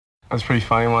It was pretty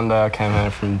funny. One day I came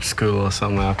home from school or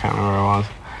something, I can't remember where I was,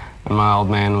 and my old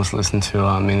man was listening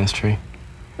to Ministry.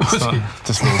 So,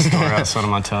 just a little story outside of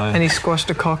my telly. And he squashed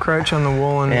a cockroach on the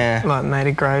wall and like made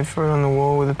a grave for it on the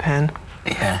wall with a pen.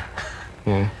 Yeah.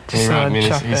 He said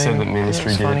that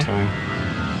Ministry did it to him.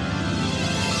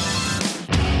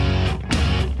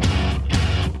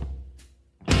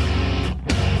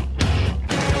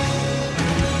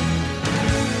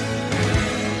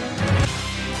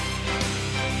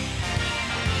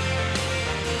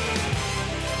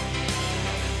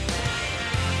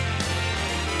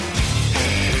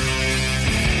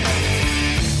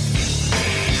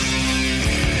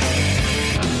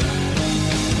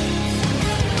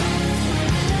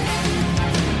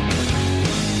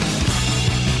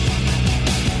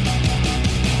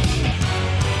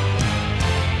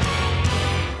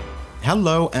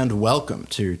 Hello and welcome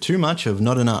to Too Much of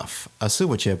Not Enough, a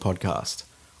Silverchair podcast.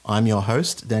 I'm your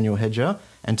host, Daniel Hedger,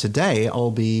 and today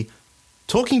I'll be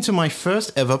talking to my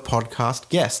first ever podcast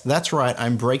guest. That's right,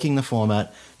 I'm breaking the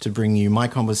format to bring you my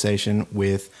conversation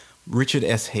with Richard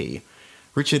S. He.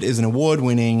 Richard is an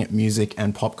award-winning music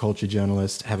and pop culture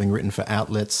journalist, having written for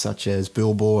outlets such as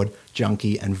Billboard,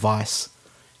 Junkie, and Vice.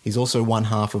 He's also one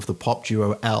half of the pop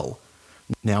duo Elle.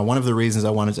 Now, one of the reasons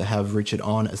I wanted to have Richard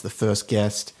on as the first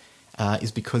guest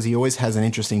is because he always has an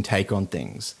interesting take on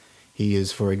things. He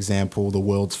is, for example, the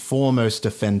world's foremost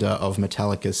defender of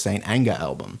Metallica's Saint Anger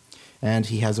album, and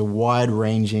he has a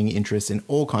wide-ranging interest in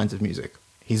all kinds of music.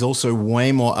 He's also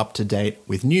way more up-to-date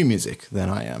with new music than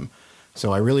I am,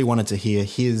 so I really wanted to hear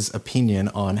his opinion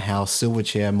on how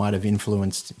Silverchair might have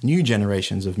influenced new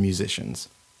generations of musicians.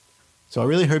 So I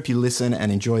really hope you listen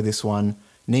and enjoy this one.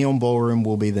 Neon Ballroom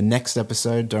will be the next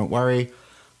episode, don't worry.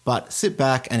 But sit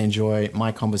back and enjoy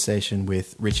my conversation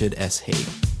with Richard S. He.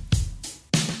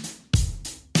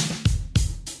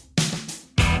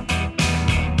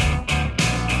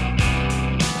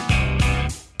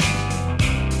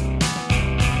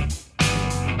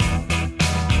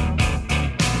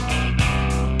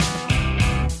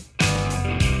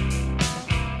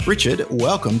 Richard,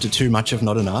 welcome to Too Much of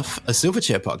Not Enough, a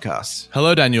Silverchair podcast.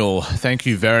 Hello, Daniel. Thank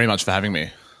you very much for having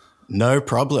me. No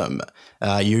problem.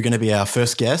 You're going to be our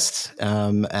first guest,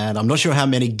 and I'm not sure how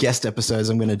many guest episodes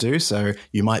I'm going to do, so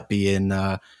you might be in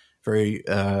very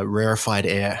rarefied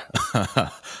air.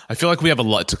 I feel like we have a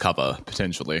lot to cover,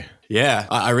 potentially. Yeah,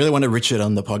 I really wanted Richard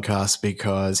on the podcast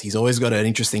because he's always got an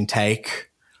interesting take.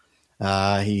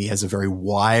 He has a very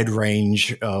wide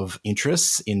range of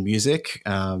interests in music.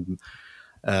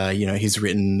 He's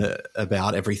written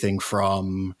about everything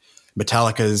from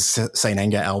Metallica's Saint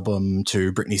Anger album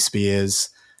to Britney Spears.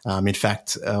 In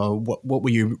fact, what were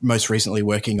you most recently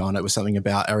working on? It was something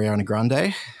about Ariana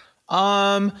Grande.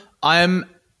 I'm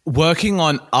working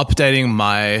on updating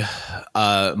my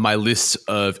my list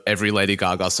of every Lady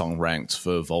Gaga song ranked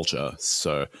for Vulture.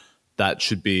 So that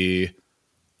should be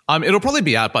it'll probably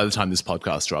be out by the time this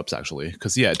podcast drops, actually,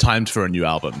 because timed for a new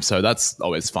album. So that's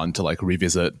always fun to like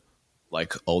revisit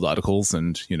like old articles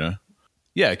and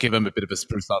give them a bit of a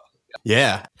spruce up.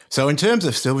 Yeah. So in terms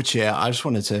of Silverchair, I just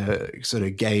wanted to sort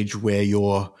of gauge where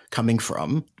you're coming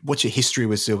from. What's your history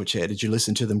with Silverchair? Did you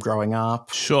listen to them growing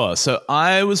up? Sure. So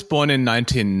I was born in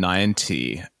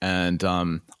 1990, and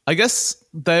I guess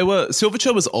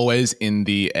Silverchair was always in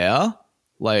the air,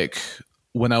 like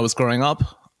when I was growing up.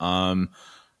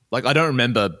 Like I don't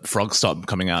remember Frog Stop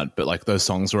coming out, but like those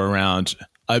songs were around.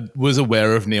 I was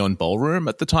aware of Neon Ballroom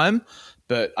at the time,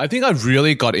 but I think I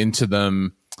really got into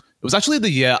them. It was actually the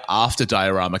year after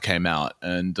Diorama came out,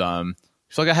 and I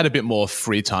feel like I had a bit more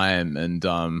free time, and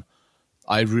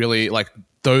I really like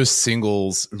those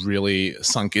singles really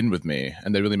sunk in with me,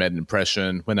 and they really made an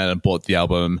impression. Went out and bought the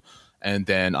album, and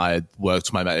then I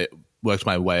worked my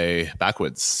way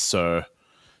backwards. So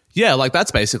yeah, like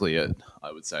that's basically it,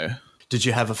 I would say. Did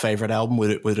you have a favorite album?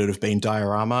 Would it have been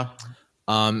Diorama?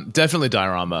 Definitely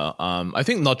Diorama. I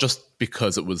think not just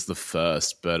because it was the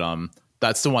first, but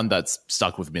that's the one that's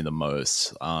stuck with me the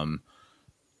most.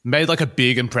 Made like a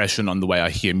big impression on the way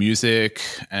I hear music,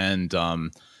 and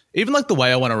even like the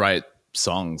way I want to write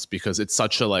songs, because it's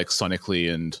such a like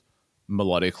sonically and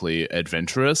melodically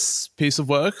adventurous piece of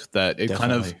work that it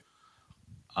Definitely.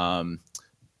 kind of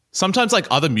sometimes like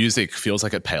other music feels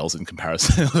like it pales in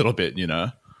comparison a little bit,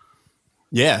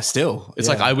 Yeah, still. It's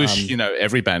like I wish,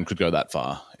 every band could go that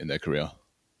far in their career.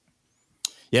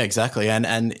 Yeah, exactly.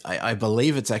 And I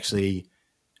believe it's actually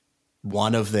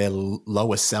one of their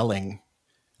lowest selling,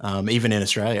 even in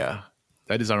Australia.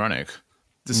 That is ironic,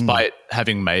 despite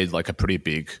having made like a pretty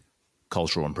big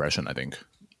cultural impression, I think.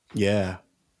 Yeah.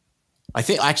 I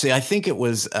think it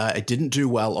was, it didn't do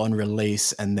well on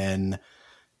release, and then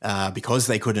because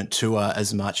they couldn't tour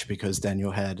as much because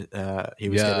Daniel had he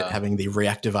was having the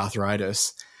reactive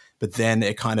arthritis. But then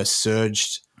it kind of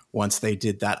surged once they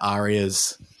did that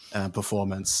Arias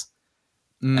performance.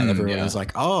 And everyone was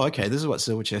like, oh, okay, this is what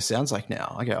Silverchair sounds like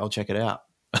now. Okay, I'll check it out.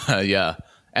 Yeah.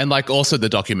 And like also the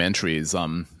documentaries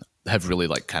have really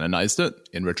like canonized it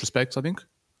in retrospect, I think.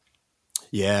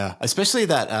 Yeah, especially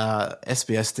that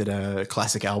SBS did a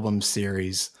classic album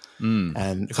series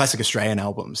and classic Australian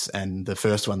albums. And the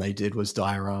first one they did was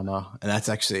Diorama. And that's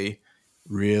actually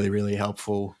really, really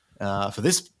helpful for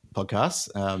this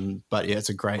podcast. But yeah, it's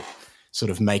a great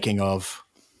sort of making of.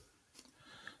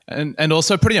 And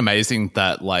also pretty amazing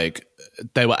that like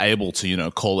they were able to, you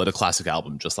know, call it a classic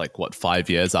album just like 5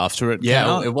 years after it came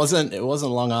out? It wasn't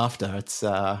long after. It's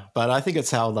but I think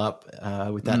it's held up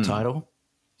with that title.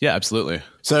 Yeah, absolutely.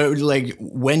 So like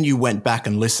when you went back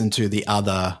and listened to the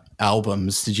other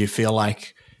albums, did you feel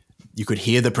like you could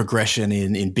hear the progression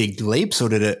in big leaps, or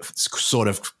did it sort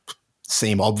of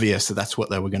seem obvious that that's what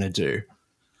they were going to do?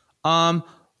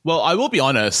 Well, I will be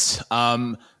honest.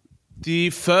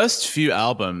 The first few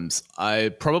albums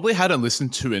I probably hadn't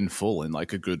listened to in full in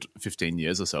like a good 15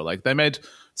 years or so. Like they made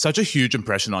such a huge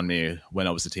impression on me when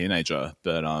I was a teenager,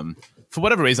 but for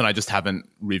whatever reason, I just haven't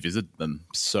revisited them.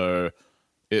 So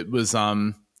it was,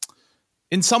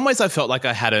 in some ways I felt like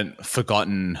I hadn't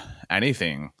forgotten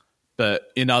anything, but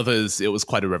in others it was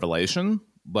quite a revelation.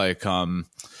 Like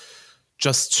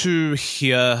just to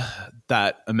hear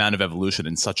that amount of evolution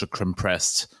in such a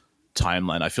compressed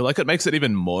timeline, I feel like it makes it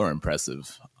even more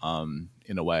impressive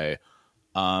in a way.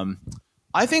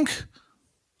 I think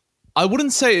I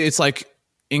wouldn't say it's like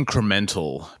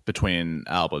incremental between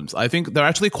albums. I think they're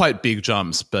actually quite big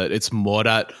jumps, but it's more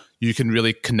that you can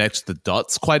really connect the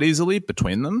dots quite easily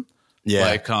between them.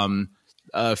 Yeah.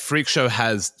 Like Freak Show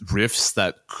has riffs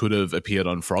that could have appeared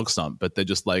on Frog Stomp, but they're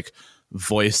just like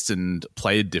voiced and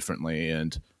played differently,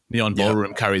 and Neon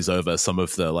Ballroom carries over some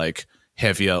of the like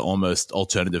heavier, almost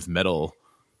alternative metal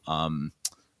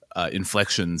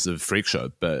inflections of Freak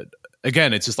Show. But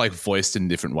again, it's just like voiced in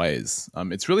different ways.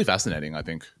 It's really fascinating, I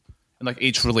think. And like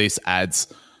each release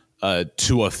adds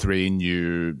 2 or 3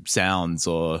 new sounds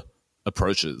or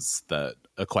approaches that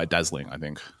are quite dazzling, I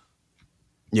think.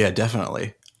 Yeah,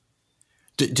 definitely.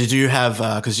 Did you have,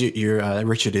 because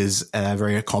Richard is a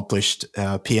very accomplished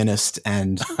pianist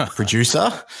and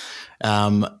producer,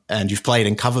 and you've played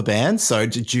in cover bands. So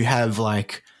did you have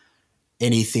like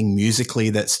anything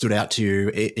musically that stood out to you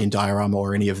in Diorama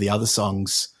or any of the other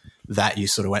songs that you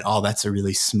sort of went, oh, that's a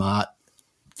really smart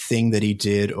thing that he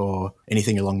did, or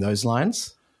anything along those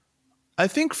lines? I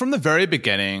think from the very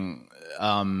beginning,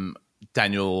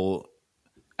 Daniel,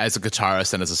 as a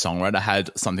guitarist and as a songwriter,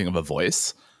 had something of a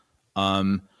voice.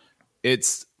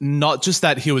 It's not just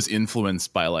that he was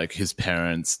influenced by like his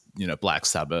parents, you know, Black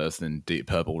Sabbath and Deep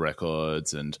Purple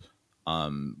records and,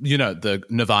 you know, the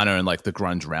Nirvana and like the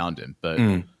grunge around him. But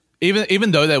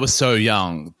even though they were so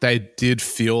young, they did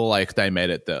feel like they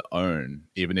made it their own,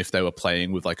 even if they were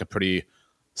playing with like a pretty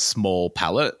small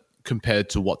palette compared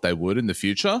to what they would in the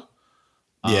future.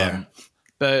 Yeah.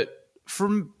 But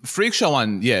from Freak Show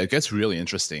on, yeah, it gets really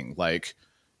interesting. Like,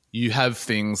 you have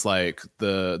things like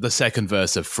the second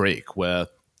verse of Freak, where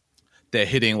they're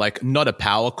hitting like not a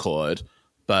power chord,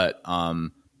 but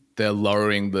they're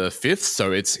lowering the fifth,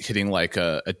 so it's hitting like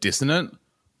a dissonant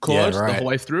chord the whole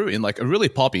way through in like a really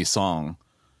poppy song,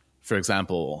 for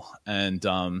example. And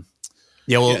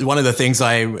one of the things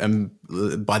I am,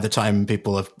 by the time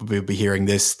people will be hearing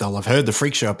this, they'll have heard the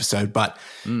Freak Show episode, but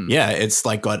it's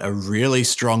like got a really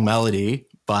strong melody,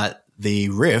 but the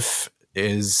riff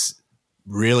is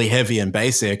really heavy and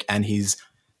basic, and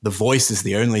the voice is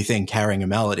the only thing carrying a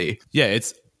melody. Yeah,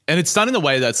 it's done in a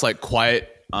way that's like quite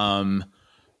kind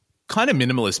of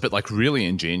minimalist, but like really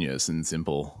ingenious and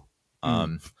simple.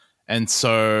 And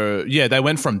so yeah, they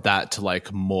went from that to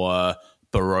like more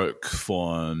Baroque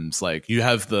forms. Like you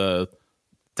have the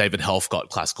David Helfgott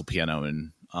classical piano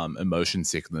and Emotion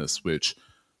Sickness, which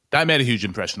that made a huge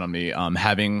impression on me,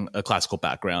 having a classical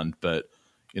background, but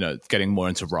you know, getting more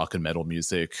into rock and metal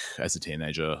music as a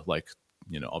teenager, like,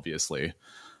 you know, obviously.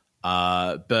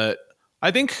 But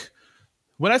I think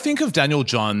when I think of Daniel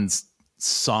John's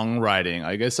songwriting,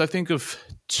 I guess I think of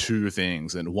 2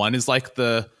 things. And one is like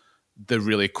the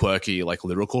really quirky, like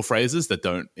lyrical phrases that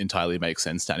don't entirely make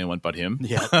sense to anyone but him.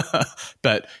 Yeah.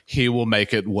 But he will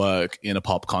make it work in a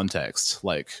pop context,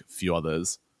 like few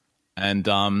others. And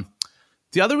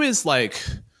the other is like,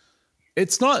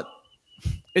 it's not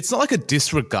like a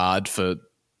disregard for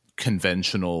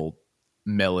conventional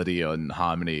melody and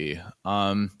harmony.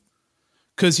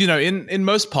 Because, you know, in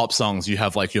most pop songs, you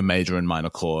have like your major and minor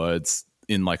chords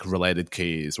in like related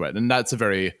keys, right? And that's a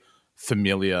very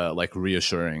familiar, like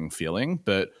reassuring feeling.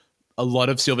 But a lot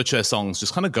of Silverchair songs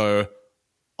just kind of go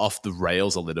off the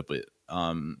rails a little bit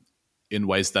in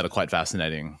ways that are quite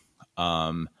fascinating.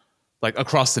 Like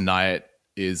Across the Night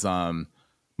is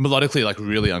melodically like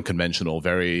really unconventional,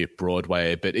 very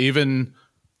Broadway. But even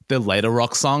the later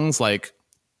rock songs, like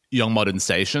Young Modern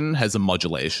Station, has a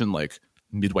modulation like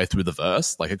midway through the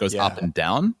verse, like it goes up and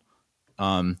down.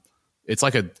 It's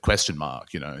like a question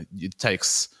mark, you know. It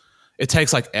takes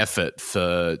like effort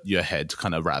for your head to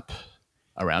kind of wrap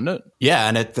around it. Yeah,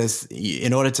 and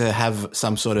in order to have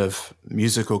some sort of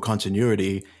musical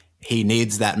continuity, he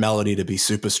needs that melody to be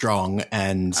super strong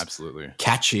and absolutely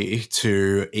catchy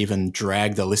to even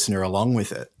drag the listener along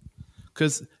with it.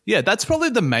 Because, yeah, that's probably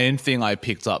the main thing I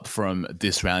picked up from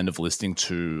this round of listening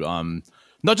to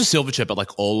not just Silverchair, but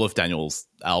like all of Daniel's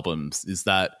albums, is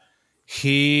that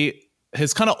he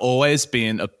has kind of always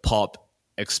been a pop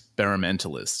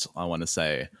experimentalist, I want to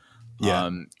say. Yeah.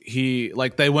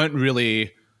 They weren't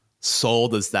really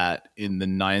sold as that in the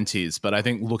 90s, but I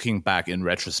think looking back in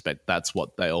retrospect, that's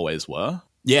what they always were.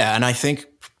 Yeah, and I think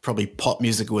probably pop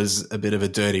music was a bit of a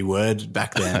dirty word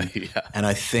back then. Yeah. And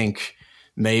I think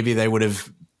maybe they would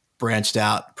have branched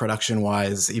out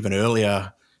production-wise even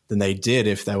earlier than they did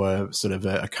if they were sort of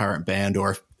a current band,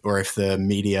 or if the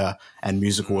media and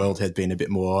musical world had been a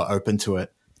bit more open to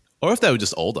it. Or if they were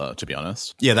just older, to be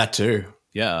honest. Yeah, that too.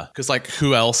 Yeah, because like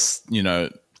who else, you know,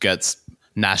 gets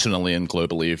nationally and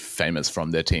globally famous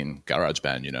from their teen garage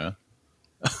band, you know?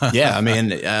 Yeah, I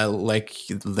mean, like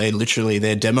they literally,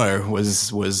 their demo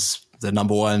was the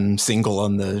number one single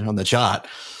on the chart.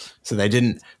 So they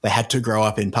had to grow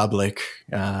up in public,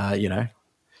 you know,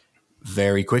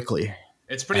 very quickly.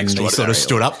 It's pretty and extraordinary. They sort of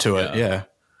stood up to it, yeah.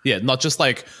 Yeah, not just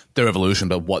like their evolution,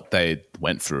 but what they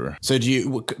went through. So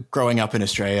growing up in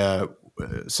Australia,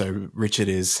 so Richard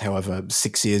is, however,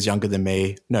 6 years younger than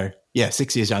me. No, yeah,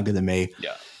 6 years younger than me.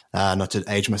 Yeah. Not to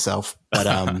age myself, but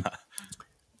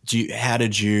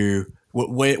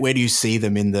where do you see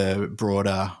them in the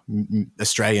broader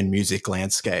Australian music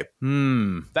landscape?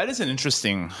 That is an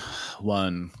interesting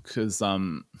one, because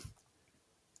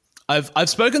I've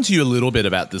spoken to you a little bit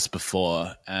about this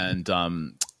before, and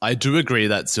I do agree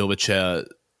that Silverchair,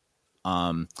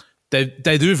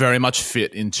 they do very much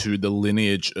fit into the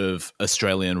lineage of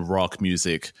Australian rock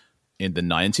music in the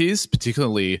 90s,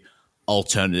 particularly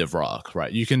alternative rock,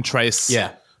 right? You can trace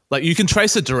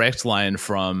a direct line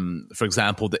from, for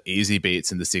example, the Easy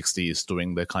Beats in the 60s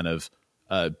doing the kind of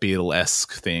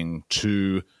Beatle-esque thing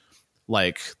to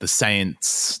like the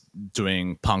Saints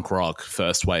doing punk rock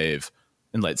first wave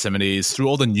in late 70s, through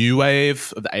all the new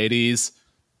wave of the 80s,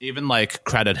 even like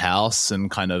Crowded House and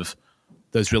kind of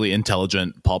those really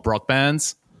intelligent pop rock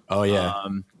bands. Oh, yeah.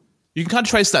 You can kind of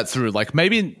trace that through, like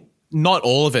maybe not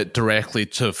all of it directly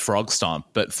to Frog Stomp,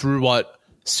 but through what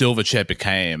Silverchair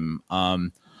became.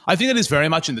 I think it is very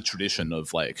much in the tradition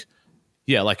of like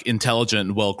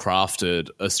intelligent, well-crafted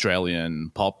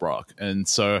Australian pop rock. And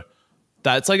so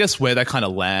that's, I guess, where they kind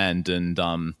of land and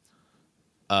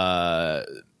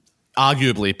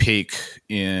arguably peak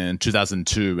in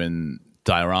 2002 in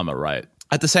Diorama, right?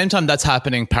 At the same time, that's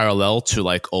happening parallel to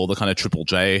like all the kind of Triple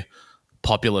J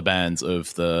popular bands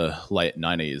of the late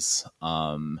 90s.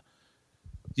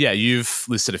 Yeah, you've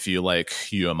listed a few like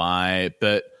UMI,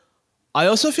 but I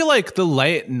also feel like the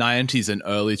late 90s and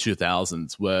early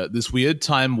 2000s were this weird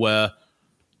time where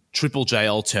Triple J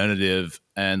alternative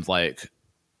and like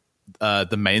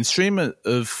the mainstream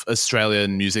of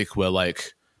Australian music were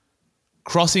like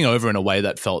crossing over in a way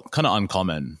that felt kind of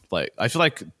uncommon. Like I feel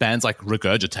like bands like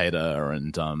Regurgitator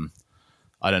and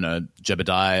I don't know,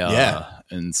 Jebediah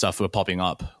and stuff were popping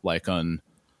up like on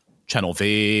Channel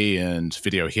V and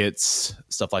Video Hits,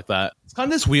 stuff like that. It's kind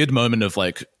of this weird moment of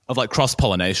like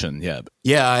cross-pollination, yeah.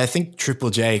 Yeah, I think Triple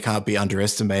J can't be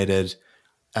underestimated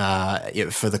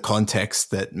for the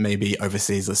context that maybe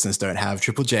overseas listeners don't have.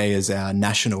 Triple J is our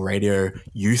national radio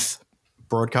youth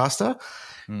broadcaster.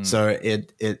 So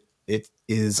it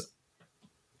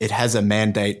has a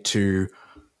mandate to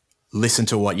listen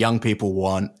to what young people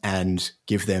want and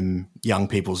give them young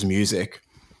people's music.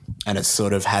 And it's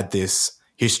sort of had this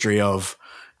history of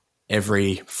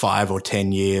every 5 or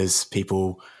 10 years,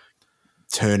 people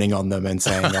turning on them and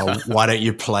saying, oh, why don't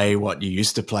you play what you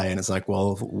used to play? And it's like,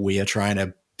 well, we are trying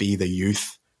to be the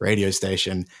youth radio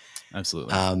station.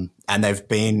 Absolutely. And they've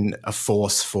been a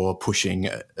force for pushing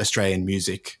Australian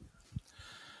music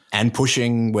and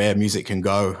pushing where music can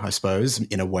go, I suppose,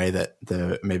 in a way that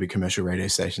the maybe commercial radio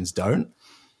stations don't.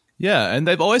 Yeah, and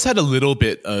they've always had a little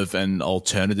bit of an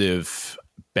alternative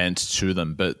bent to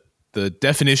them, but the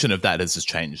definition of that has just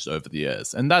changed over the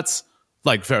years. And that's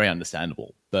like very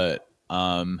understandable. But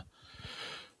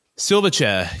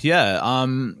Silverchair,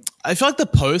 I feel like the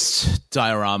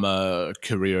post-Diorama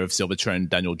career of Silverchair and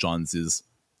Daniel Johns is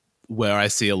where I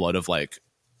see a lot of like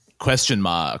question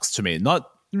marks to me, not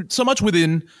so much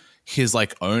within his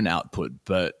like own output,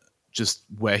 but just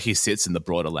where he sits in the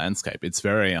broader landscape. It's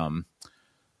very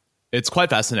it's quite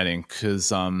fascinating because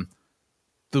the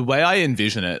way I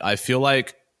envision it, I feel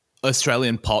like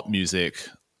Australian pop music,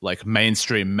 like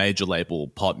mainstream major label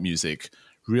pop music,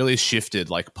 really shifted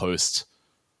like post,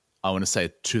 I want to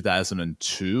say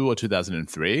 2002 or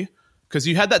 2003, because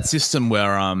you had that system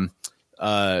where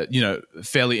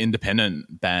fairly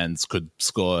independent bands could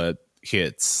score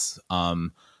hits.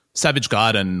 Savage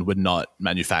Garden were not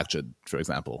manufactured, for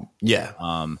example. Yeah.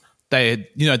 They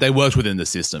worked within the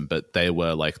system, but they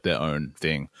were like their own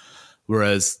thing.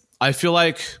 Whereas I feel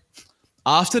like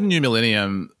after the new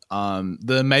millennium,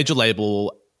 the major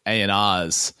label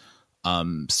A&Rs,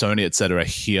 Sony, etc.,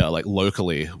 here, like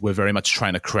locally, were very much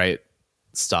trying to create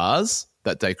stars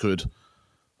that they could,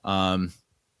 I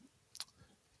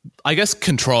guess,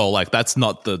 control. Like that's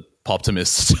not the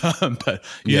Poptimist term, but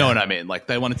you know what I mean. Like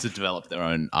they wanted to develop their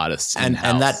own artists, and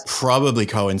that probably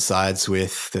coincides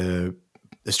with the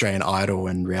Australian Idol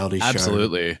and reality show.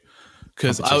 Absolutely,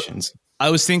 because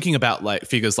I was thinking about like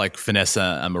figures like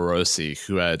Vanessa Amorosi,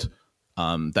 who had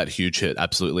that huge hit,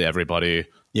 Absolutely Everybody.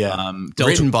 Yeah,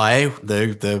 written by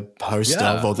the host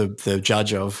of or the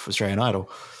judge of Australian Idol.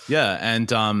 Yeah, and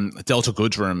Delta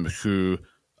Goodrem, who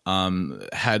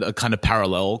had a kind of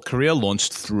parallel career,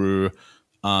 launched through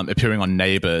appearing on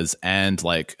Neighbours and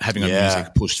like having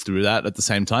music pushed through that at the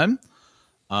same time.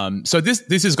 So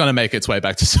this is going to make its way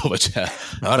back to Silverchair.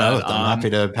 I'm happy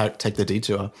to take the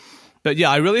detour. But yeah,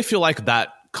 I really feel like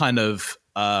that kind of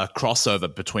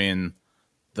crossover between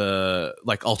the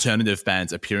like alternative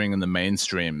bands appearing in the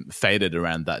mainstream faded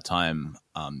around that time,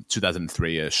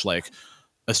 2003-ish. Like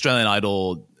Australian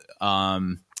Idol,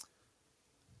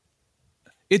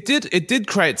 it did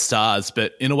create stars,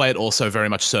 but in a way it also very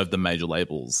much served the major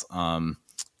labels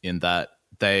in that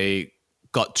they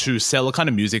got to sell a kind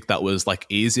of music that was like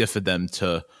easier for them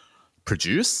to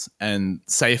produce and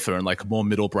safer and like more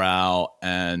middlebrow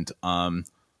and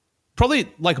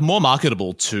probably like more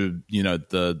marketable to,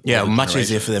 much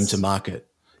easier for them to market.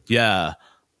 Yeah.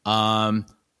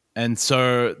 And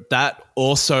so that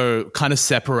also kind of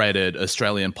separated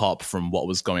Australian pop from what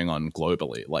was going on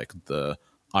globally, like the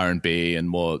R&B and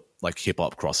more like hip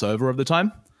hop crossover of the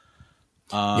time.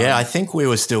 I think we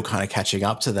were still kind of catching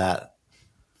up to that.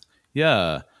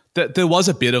 Yeah. There was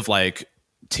a bit of like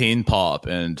teen pop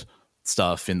and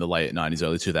stuff in the late 90s,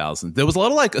 early 2000s. There was a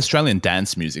lot of like Australian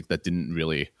dance music that didn't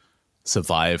really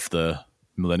survive the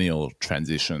millennial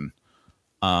transition.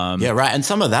 And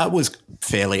some of that was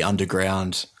fairly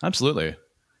underground. Absolutely.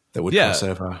 That would cross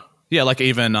over. Yeah, like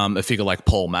even a figure like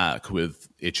Paul Mac with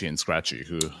Itchy and Scratchy,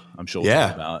 who I'm sure we'll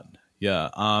talk about. Yeah.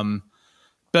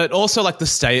 But also like the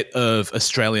state of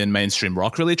Australian mainstream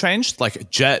rock really changed. Like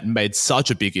Jet made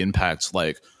such a big impact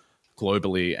like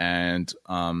globally and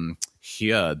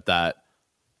here that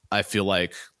I feel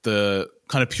like the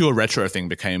kind of pure retro thing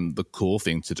became the cool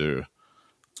thing to do.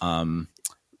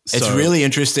 It's really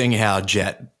interesting how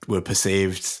Jet were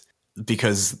perceived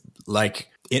because like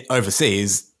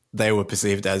overseas they were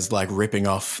perceived as like ripping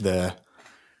off the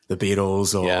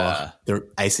Beatles or the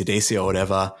AC/DC or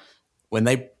whatever, when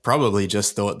they probably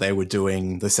just thought they were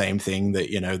doing the same thing that,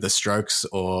 the Strokes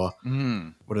or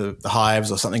what are the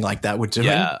Hives or something like that were doing.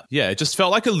 Yeah, it just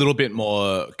felt like a little bit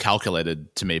more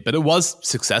calculated to me, but it was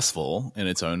successful in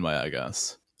its own way, I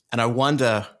guess. And I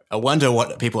wonder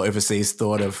what people overseas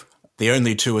thought of the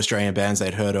only two Australian bands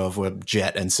they'd heard of were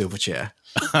Jet and Silverchair.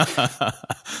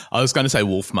 I was going to say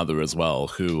Wolfmother as well,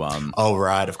 who oh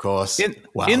right, of course.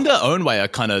 In their own way are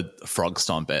kind of Frog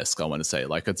Stomp-esque, I want to say.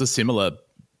 Like it's a similar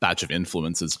batch of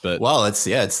influences, but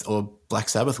it's all Black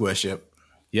Sabbath worship.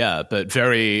 Yeah, but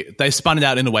they spun it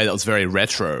out in a way that was very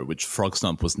retro, which Frog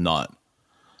Stomp was not.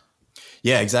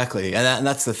 Yeah, exactly. And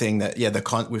that's the thing that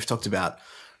we've talked about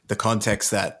the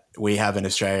context that we have in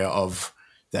Australia of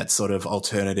that sort of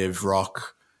alternative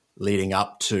rock leading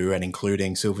up to and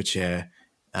including Silverchair.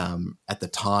 At the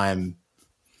time,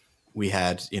 we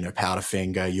had,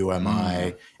 Powderfinger,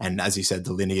 UMI, and as you said,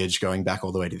 the lineage going back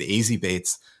all the way to the Easy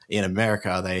Beats. In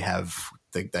America, they have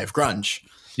grunge.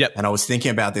 Yep. And I was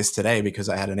thinking about this today because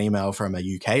I had an email from a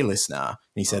UK listener, and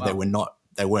he said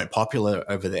they weren't popular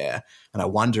over there. And I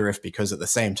wonder if because at the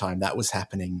same time that was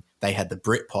happening, they had the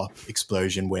Britpop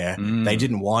explosion where they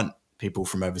didn't want people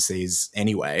from overseas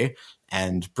anyway,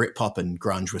 and Britpop and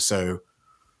grunge were so,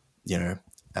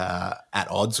 at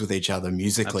odds with each other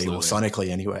musically or sonically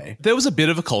anyway. There was a bit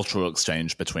of a cultural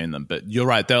exchange between them, but you're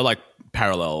right. They're like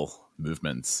parallel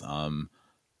movements,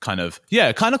 kind of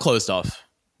closed off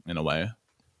in a way.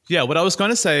 Yeah, what I was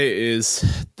going to say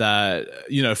is that,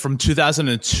 from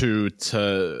 2002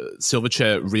 to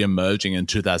Silverchair re-emerging in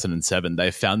 2007,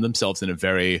 they found themselves in a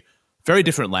very, very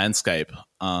different landscape.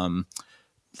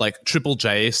 Like Triple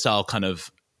J style kind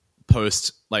of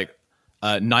post, like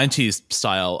 90s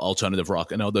style alternative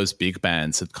rock, and all those big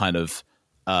bands had kind of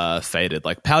faded.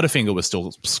 Like Powderfinger was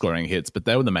still scoring hits, but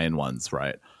they were the main ones,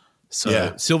 right? So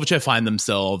Silverchair find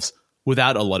themselves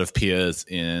without a lot of peers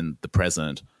in the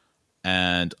present,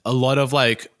 and a lot of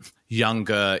like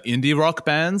younger indie rock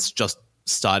bands just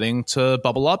starting to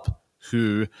bubble up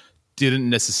who didn't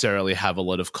necessarily have a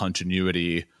lot of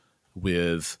continuity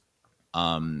with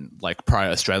like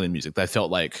prior Australian music. They felt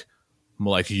like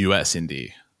more like US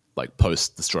indie, like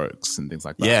post the Strokes and things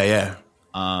like that. Yeah.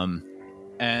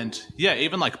 And yeah,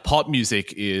 even like pop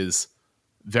music is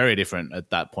very different at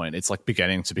that point. It's like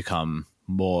beginning to become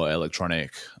more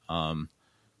electronic.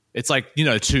 It's like,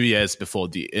 2 years before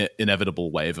the inevitable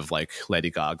wave of like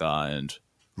Lady Gaga and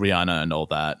Rihanna and all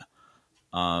that.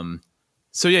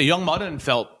 So yeah, Young Modern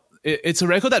felt, it's a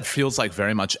record that feels like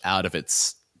very much out of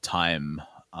its time,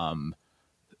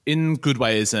 in good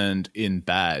ways and in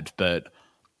bad. But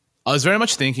I was very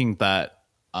much thinking that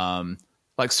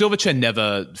like Silverchair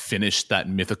never finished that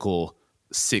mythical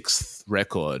 6th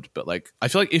record, but like I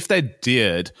feel like if they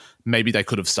did, maybe they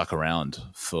could have stuck around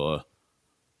for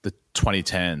the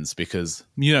 2010s, because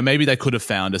maybe they could have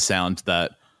found a sound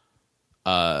that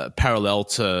parallel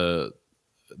to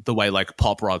the way like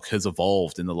pop rock has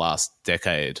evolved in the last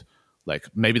decade. Like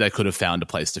maybe they could have found a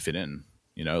place to fit in,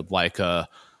 like a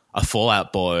Fall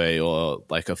Out Boy or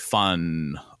like a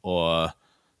Fun, or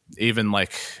even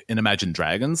like in Imagine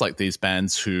Dragons, like these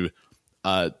bands who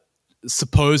are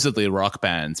supposedly rock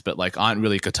bands, but like aren't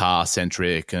really guitar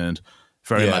centric and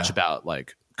very much about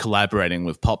like collaborating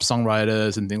with pop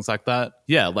songwriters and things like that.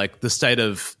 Yeah, like the state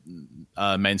of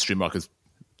mainstream rock is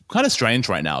kind of strange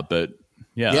right now, but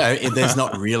yeah, there's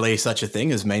not really such a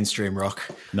thing as mainstream rock.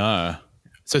 No.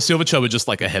 So Silverchair were just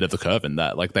like ahead of the curve in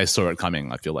that, like they saw it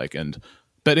coming, I feel like,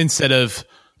 but instead of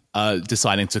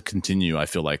deciding to continue, I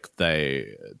feel like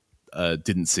they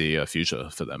didn't see a future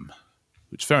for them,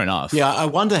 which fair enough. Yeah, I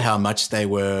wonder how much they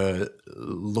were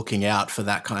looking out for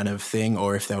that kind of thing,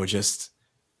 or if they were just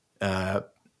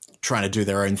trying to do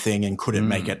their own thing and couldn't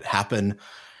make it happen.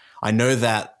 I know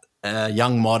that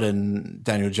Young Modern,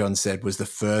 Daniel Johns said, was the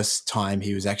first time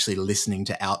he was actually listening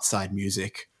to outside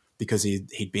music, because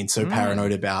he'd been so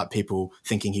paranoid about people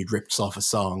thinking he'd ripped off a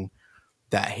song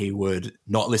that he would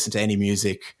not listen to any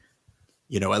music,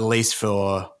 at least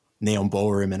for Neon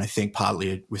Ballroom, and I think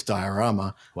partly with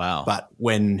Diorama. Wow. But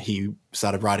when he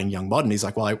started writing Young Modern, he's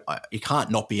like, well, you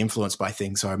can't not be influenced by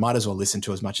things, so I might as well listen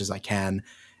to as much as I can.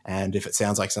 And if it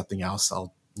sounds like something else,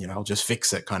 I'll just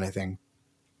fix it, kind of thing.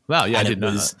 Wow. Yeah, I didn't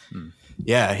know that.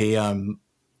 Yeah, he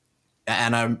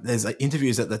there's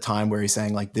interviews at the time where he's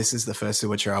saying like, this is the first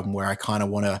Silverchair album where I kind of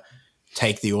want to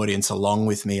take the audience along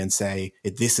with me and say,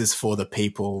 this is for the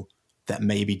people that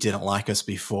maybe didn't like us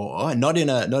before, not in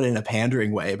a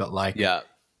pandering way, but like,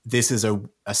 this is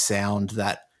a sound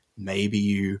that maybe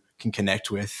you can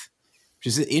connect with, which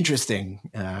is an interesting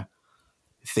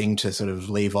thing to sort of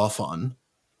leave off on,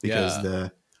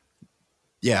 because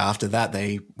after that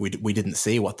we didn't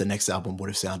see what the next album would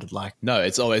have sounded like. No,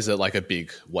 it's always like a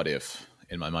big what if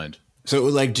in my mind. So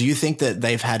like, do you think that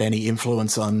they've had any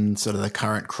influence on sort of the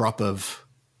current crop of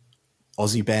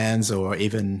Aussie bands, or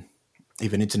even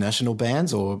international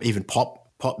bands, or even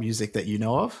pop music that you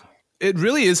know of? It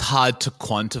really is hard to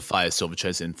quantify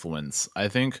Silverchair's influence. I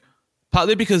think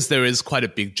partly because there is quite a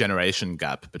big generation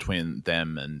gap between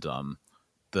them and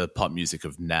the pop music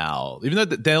of now, even though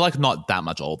they're like not that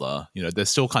much older. They're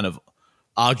still kind of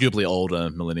arguably older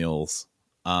millennials.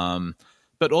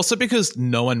 But also because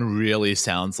no one really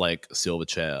sounds like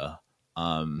Silverchair.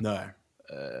 No.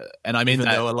 And I mean, even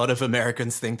though a lot of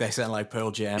Americans think they sound like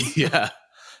Pearl Jam. Yeah.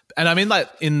 And I mean, like,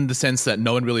 in the sense that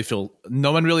no one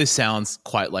really sounds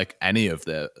quite like any of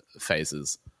their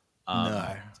phases.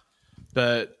 No.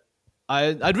 But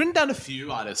I'd written down a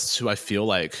few artists who I feel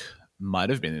like might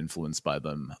have been influenced by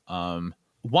them.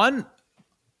 One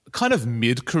kind of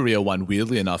mid-career one,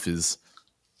 weirdly enough, is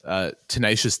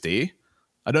Tenacious D.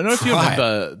 I don't know if you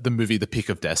remember the movie The Pick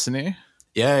of Destiny.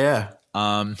 Yeah.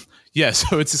 So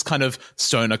it's this kind of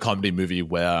stoner comedy movie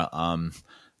where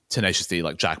Tenacious D,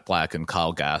 like Jack Black and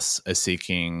Kyle Gass, are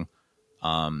seeking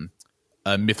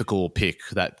a mythical pick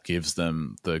that gives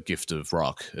them the gift of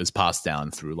rock, is passed down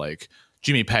through like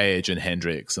Jimmy Page and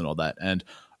Hendrix and all that. And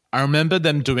I remember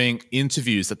them doing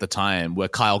interviews at the time where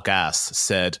Kyle Gass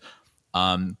said,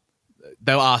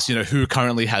 they were asked, who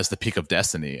currently has the pick of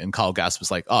destiny, and Kyle Gass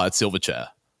was like, "Oh, it's Silverchair."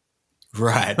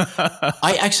 Right.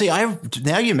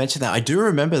 Now you mention that, I do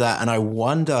remember that, and I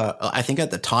wonder. I think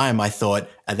at the time I thought,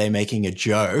 are they making a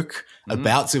joke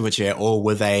about Silverchair, or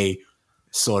were they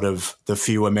sort of the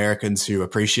few Americans who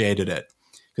appreciated it?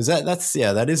 Because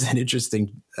that is an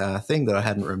interesting thing that I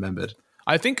hadn't remembered.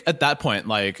 I think at that point,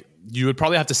 like, you would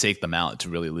probably have to seek them out to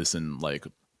really listen, like,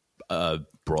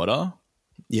 broader.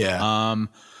 Yeah.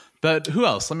 But who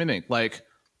else? Let me think. Like,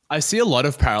 I see a lot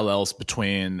of parallels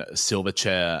between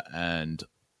Silverchair and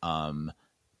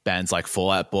bands like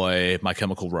Fall Out Boy, My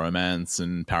Chemical Romance,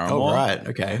 and Paramore. Oh, right.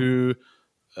 Okay. Who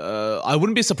I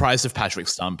wouldn't be surprised if Patrick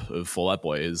Stump of Fall Out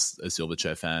Boy is a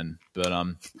Silverchair fan. But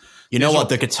you know what?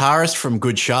 The guitarist from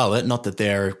Good Charlotte, not that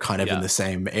they're kind of in the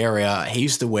same area, he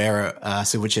used to wear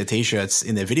Silverchair t-shirts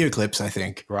in their video clips, I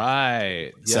think.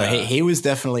 Right. Yeah. So he was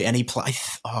definitely, and he played,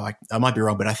 I might be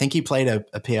wrong, but I think he played a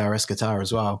PRS guitar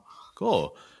as well.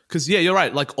 Cool. Because, you're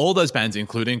right. Like, all those bands,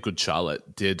 including Good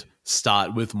Charlotte, did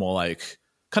start with more like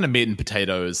kind of meat and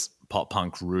potatoes pop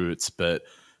punk roots, but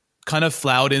kind of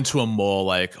flowered into a more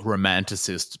like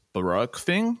romanticist Baroque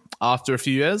thing after a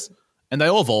few years. And they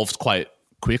all evolved quite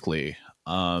quickly.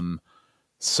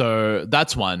 So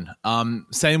that's one.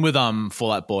 Same with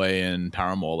Fall Out Boy and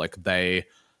Paramore. Like, they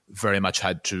very much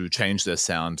had to change their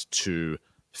sound to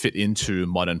fit into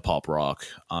modern pop rock,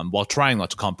 while trying not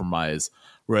to compromise.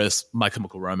 Whereas My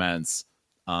Chemical Romance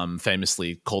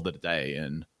famously called it a day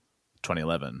in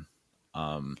 2011,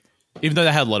 even though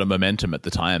they had a lot of momentum at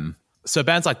the time. So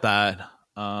bands like that.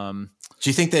 Do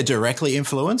you think they're directly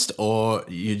influenced, or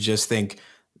you just think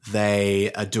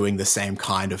they are doing the same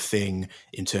kind of thing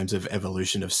in terms of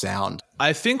evolution of sound?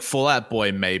 I think Fall Out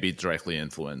Boy may be directly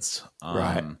influenced.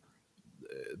 Right.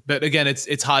 But again,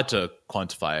 it's hard to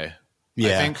quantify.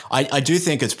 Yeah. I do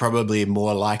think it's probably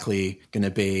more likely going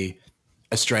to be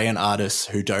Australian artists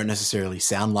who don't necessarily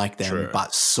sound like them,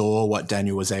 but saw what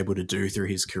Daniel was able to do through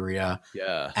his career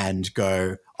and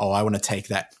go, oh, I want to take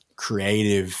that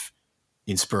creative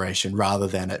inspiration rather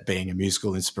than it being a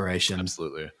musical inspiration.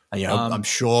 Absolutely. And, I'm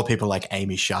sure people like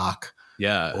Amy Shark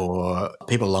or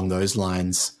people along those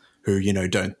lines who,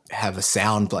 don't have a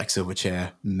sound like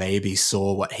Silverchair maybe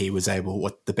saw what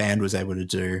the band was able to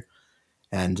do,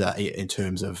 and in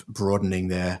terms of broadening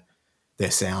their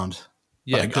sound.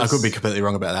 Yeah, I could be completely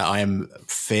wrong about that. I am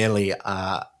fairly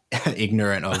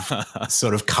ignorant of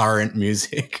sort of current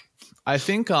music. I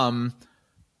think,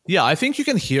 I think you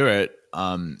can hear it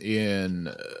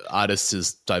in artists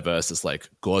as diverse as like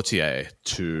Gautier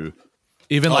to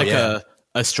even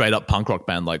a straight up punk rock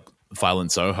band like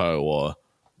Violent Soho, or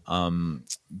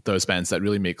those bands that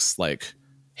really mix like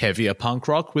heavier punk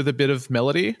rock with a bit of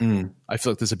melody. I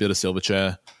feel like there's a bit of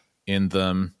Silverchair in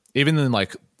them. Even in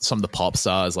like some of the pop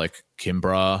stars like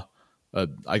Kimbra,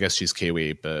 I guess she's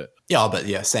Kiwi, but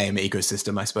same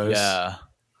ecosystem, I suppose. Yeah.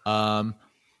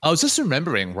 I was just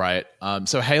remembering, right?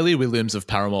 So Hayley Williams of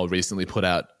Paramore recently put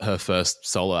out her first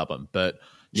solo album, but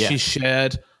she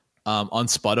shared on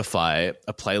Spotify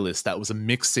a playlist that was a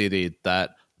mix CD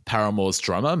that Paramore's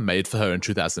drummer made for her in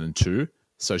 2002.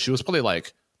 So she was probably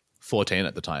like 14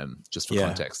 at the time, just for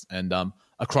context. And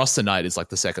Across the Night is like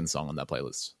the second song on that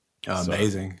playlist. Oh,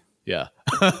 amazing. Yeah.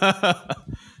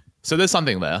 So there's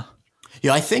something there.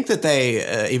 Yeah, I think that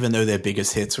they, even though their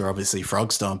biggest hits were obviously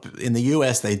Frog Stomp, in the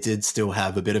US they did still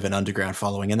have a bit of an underground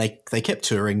following, and they kept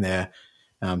touring there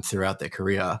throughout their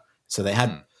career. So they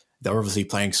were obviously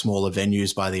playing smaller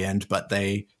venues by the end, but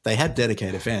they had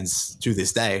dedicated fans to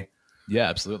this day. Yeah,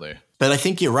 absolutely. But I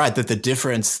think you're right that the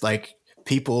difference, like,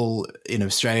 people in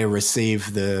Australia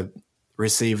receive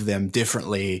them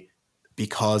differently,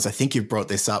 because I think you've brought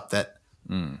this up that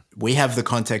we have the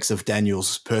context of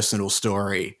Daniel's personal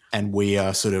story, and we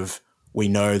are we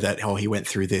know that, he went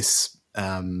through this,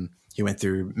 he went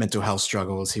through mental health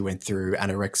struggles, he went through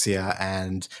anorexia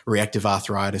and reactive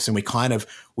arthritis, and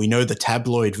we know the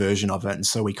tabloid version of it, and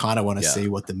so we kind of want to see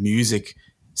what the music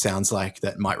sounds like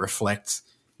that might reflect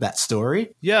that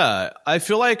story. Yeah, I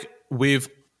feel like we've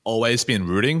always been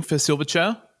rooting for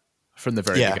Silverchair from the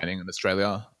very beginning in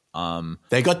Australia.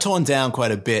 They got torn down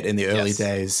quite a bit in the early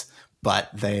days,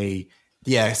 but I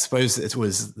suppose it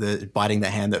was the biting the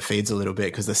hand that feeds a little bit,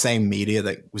 because the same media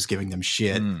that was giving them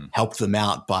shit helped them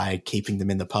out by keeping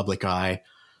them in the public eye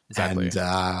and,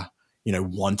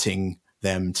 wanting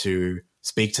them to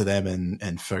speak to them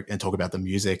and talk about the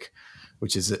music,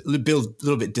 which is a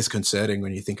little bit disconcerting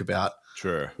when you think about,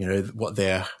 what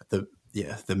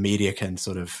the media can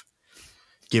sort of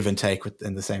give and take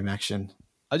in the same action.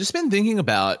 I've just been thinking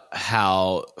about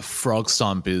how Frog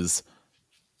Stomp is,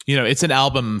 it's an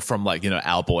album from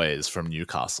Our Boys from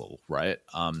Newcastle, right?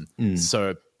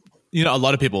 So, a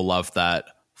lot of people loved that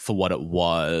for what it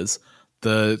was.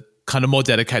 The kind of more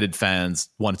dedicated fans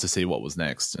wanted to see what was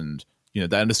next, and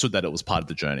they understood that it was part of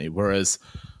the journey. Whereas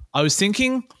I was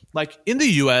thinking, in the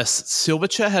US,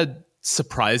 Silverchair had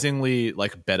surprisingly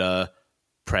better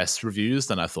press reviews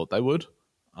than I thought they would.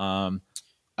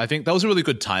 I think that was a really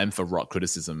good time for rock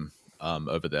criticism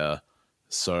over there.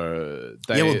 So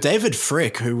David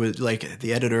Fricke, who was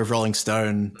the editor of Rolling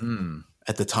Stone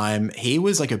at the time, he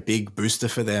was a big booster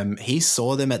for them. He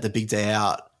saw them at the Big Day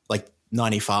Out,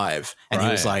 95, and he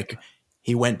was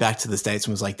he went back to the States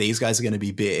and was these guys are going to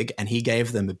be big, and he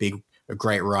gave them a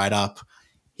great write-up.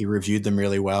 He reviewed them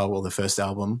really well, the first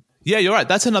album. Yeah, you're right.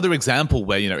 That's another example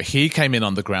where, he came in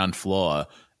on the ground floor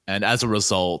and as a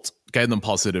result gave them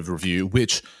positive review,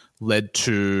 which led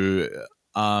to,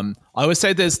 I always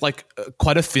say there's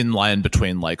quite a thin line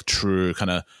between true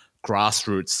kind of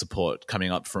grassroots support coming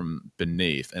up from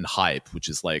beneath and hype, which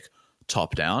is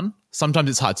top down. Sometimes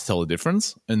it's hard to tell the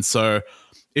difference. And so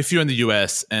if you're in the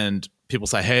US and people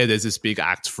say, hey, there's this big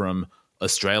act from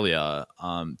Australia,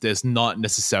 there's not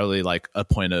necessarily a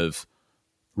point of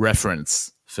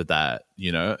reference for that,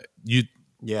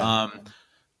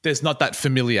 there's not that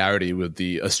familiarity with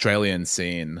the Australian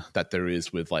scene that there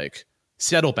is with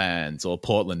Seattle bands or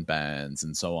Portland bands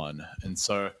and so on. And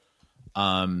so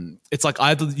it's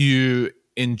either you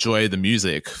enjoy the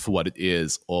music for what it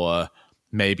is, or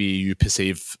maybe you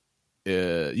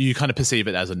kind of perceive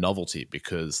it as a novelty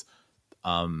because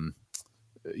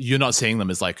you're not seeing them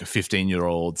as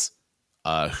 15-year-olds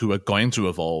who are going to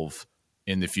evolve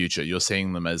in the future. You're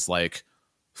seeing them as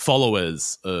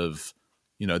followers of,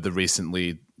 the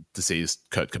recently deceased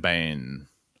Kurt Cobain,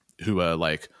 who are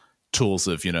tools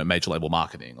of, major label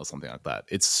marketing or something like that.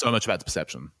 It's so much about the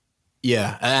perception.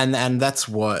 Yeah. And that's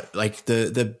what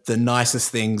the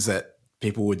nicest things that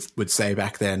people would say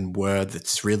back then were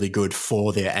that's really good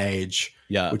for their age.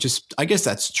 Yeah. Which is, I guess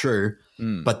that's true.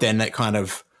 But then that kind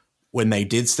of, when they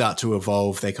did start to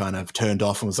evolve, they kind of turned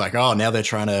off and was oh, now they're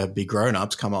trying to be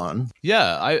grown-ups. Come on.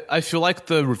 Yeah, I feel like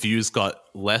the reviews got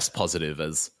less positive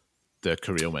as the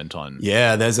career went on.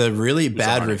 Yeah, there's a really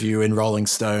bad review in Rolling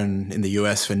Stone in the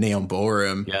US for Neon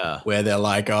Ballroom. Yeah, where they're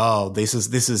oh, this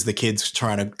is the kids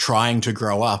trying to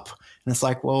grow up, and it's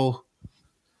well,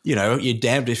 you're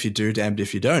damned if you do, damned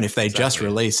if you don't. If they just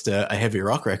released a heavy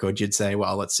rock record, you'd say,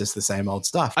 well, it's just the same old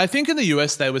stuff. I think in the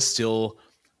US they were still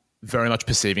very much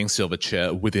perceiving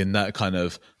Silverchair within that kind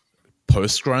of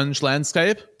post-grunge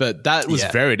landscape, but that was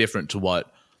very different to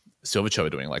what Silverchair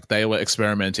were doing. They were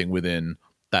experimenting within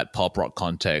that pop rock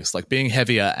context, being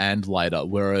heavier and lighter,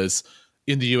 whereas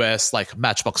in the US,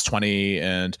 Matchbox 20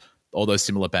 and all those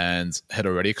similar bands had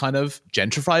already kind of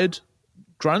gentrified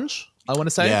grunge, I want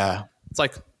to say. Yeah. It's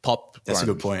pop grunge. That's a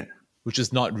good point. Which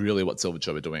is not really what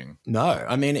Silverchair were doing. No,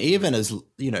 I mean, even as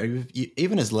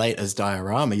even as late as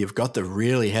Diorama, you've got the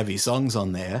really heavy songs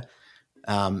on there.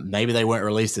 Maybe they weren't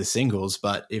released as singles,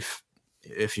 but if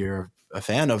you're a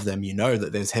fan of them, that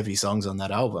there's heavy songs on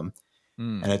that album,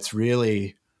 and it's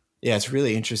really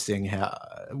interesting how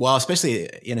especially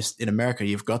in America,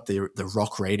 you've got the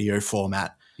rock radio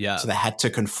format, so they had to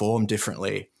conform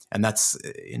differently, and that's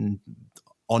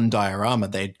on Diorama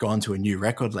they'd gone to a new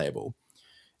record label.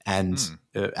 And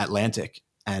Atlantic,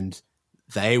 and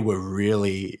they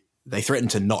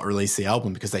threatened to not release the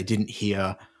album because they didn't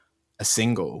hear a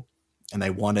single, and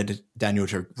they wanted Daniel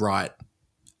to write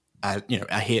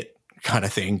a hit kind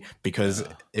of thing because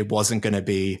it wasn't going to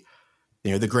be,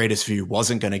 The Greatest View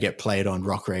wasn't going to get played on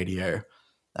rock radio,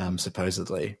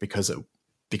 supposedly because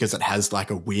it has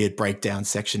a weird breakdown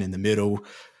section in the middle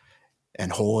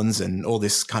and horns and all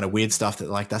this kind of weird stuff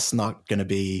that that's not going to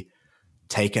be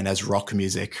taken as rock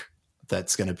music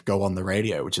that's going to go on the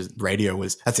radio, which is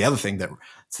that's the other thing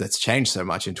that's changed so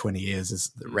much in 20 years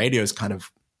is that radio is kind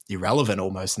of irrelevant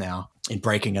almost now in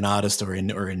breaking an artist or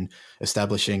in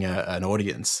establishing an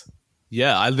audience.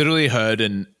 Yeah, I literally heard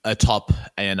a top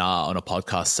A&R on a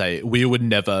podcast say we would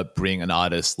never bring an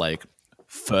artist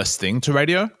first thing to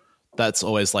radio. That's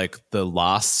always the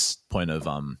last point of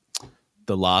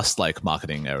the last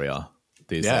marketing area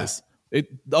these days.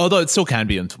 Although it still can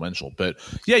be influential, but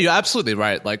yeah, you're absolutely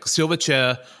right.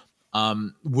 Silverchair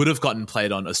would have gotten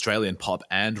played on Australian pop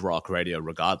and rock radio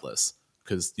regardless,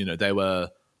 because they were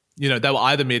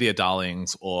either media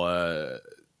darlings or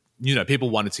people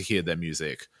wanted to hear their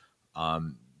music.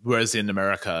 Whereas in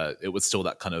America, it was still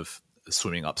that kind of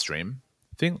swimming upstream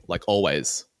thing,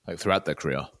 always, throughout their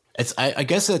career. I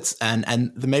guess it's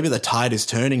and maybe the tide is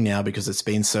turning now because it's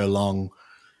been so long.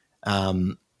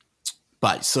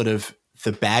 But sort of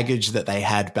the baggage that they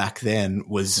had back then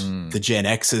was the Gen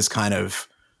Xers kind of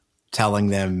telling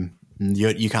them,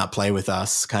 you can't play with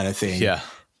us kind of thing. Yeah.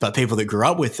 But people that grew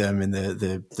up with them and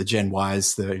the Gen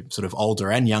Ys, the sort of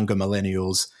older and younger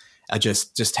millennials, are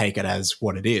just take it as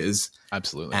what it is.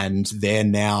 Absolutely. And they're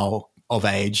now of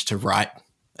age to write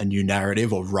a new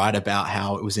narrative or write about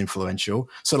how it was influential.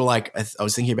 Sort of like I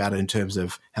was thinking about it in terms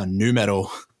of how nu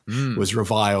metal was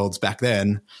reviled back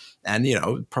then. And, you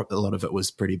know, a lot of it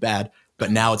was pretty bad. But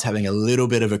now it's having a little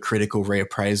bit of a critical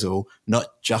reappraisal,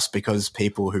 not just because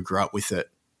people who grew up with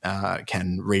it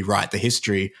can rewrite the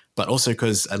history, but also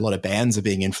because a lot of bands are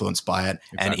being influenced by it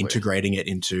and integrating it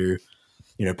into,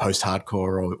 you know,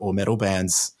 post-hardcore or metal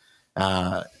bands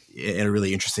in a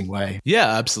really interesting way.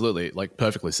 Yeah, absolutely. Like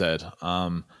perfectly said.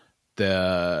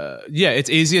 It's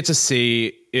easier to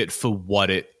see it for what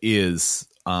it is,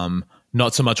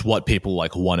 not so much what people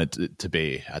like wanted it to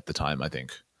be at the time, I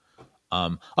think.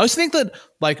 I also think that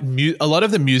like a lot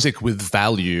of the music with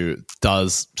value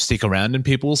does stick around in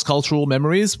people's cultural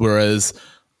memories, whereas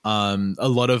a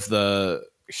lot of the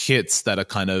hits that are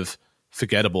kind of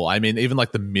forgettable, I mean, even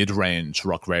like the mid-range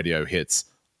rock radio hits,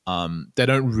 they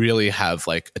don't really have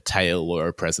like a tail or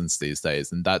a presence these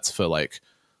days, and that's for like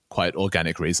quite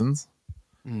organic reasons.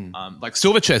 Like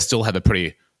Silverchair still have a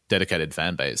pretty dedicated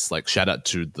fan base. Like shout out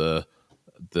to the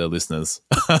listeners.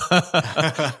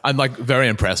 I'm like very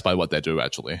impressed by what they do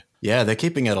actually. Yeah, they're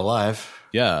keeping it alive.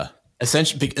 Yeah.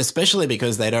 Essentially, especially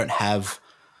because they don't have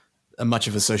much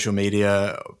of a social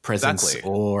media presence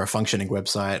or a functioning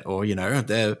website, or, you know,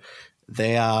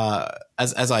 they are,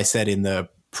 as I said in the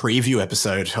preview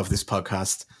episode of this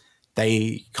podcast,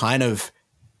 they kind of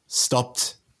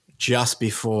stopped just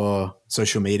before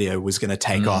social media was going to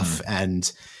take off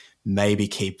and maybe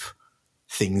keep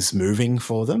things moving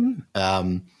for them.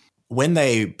 When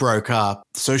they broke up,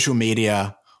 social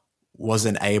media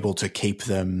wasn't able to keep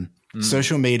them.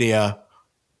 Social media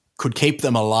could keep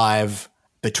them alive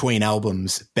between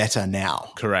albums better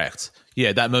now. Correct.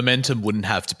 Yeah, that momentum wouldn't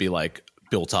have to be like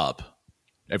built up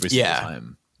every single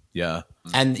time. Yeah.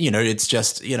 And, you know, it's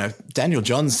just, you know, Daniel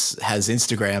Johns has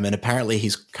Instagram and apparently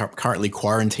he's currently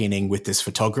quarantining with this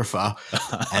photographer.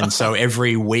 And so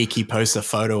every week he posts a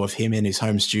photo of him in his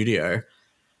home studio.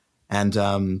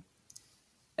 And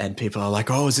people are like,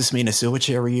 oh, does this mean a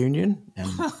Silverchair reunion? And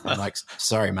I'm like,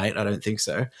 sorry, mate, I don't think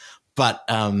so. But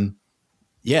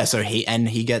so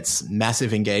he gets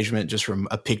massive engagement just from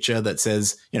a picture that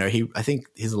says, you know, I think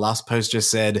his last post just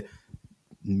said,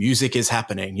 music is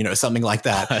happening, you know, something like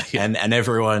that. And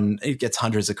everyone, it gets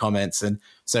hundreds of comments. And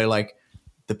so like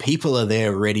the people are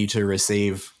there ready to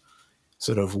receive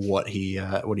sort of what he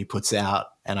puts out.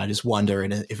 And I just wonder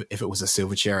if it was a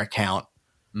Silverchair account,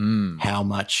 how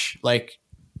much, like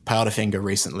Powderfinger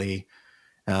recently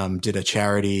did a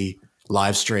charity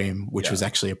live stream, which was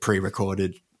actually a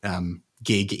pre-recorded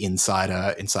gig inside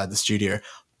the studio,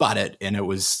 it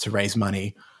was to raise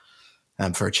money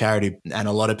for a charity. And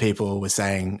a lot of people were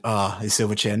saying, oh, is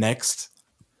Silverchair next?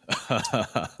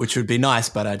 Which would be nice,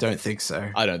 but I don't think so.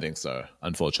 I don't think so,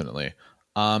 unfortunately.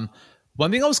 One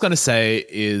thing I was going to say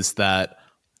is that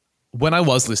when I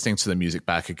was listening to the music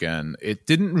back again, it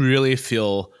didn't really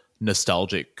feel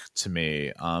nostalgic to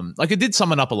me. Like it did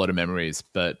summon up a lot of memories,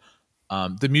 but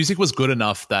the music was good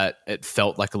enough that it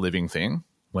felt like a living thing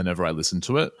whenever I listened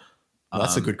to it. Well,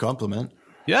 that's a good compliment.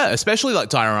 Yeah, especially like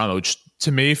Diorama, which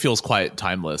to me feels quite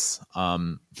timeless.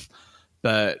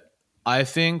 But I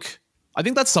think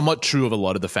that's somewhat true of a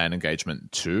lot of the fan engagement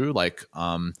too. Like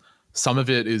some of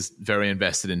it is very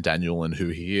invested in Daniel and who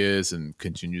he is and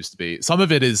continues to be. Some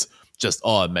of it is just,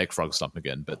 make Frog Stomp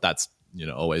again. But that's, you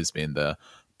know, always been there.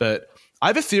 But I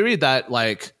have a theory that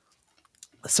like,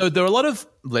 so there are a lot of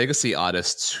legacy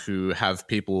artists who have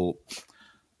people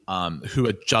who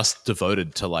are just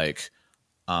devoted to like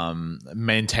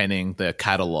maintaining their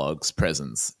catalog's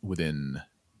presence within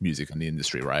music and the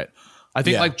industry, right? I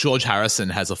think like George Harrison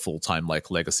has a full-time like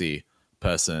legacy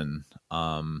person,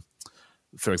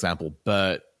 for example.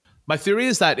 But my theory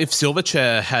is that if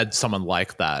Silverchair had someone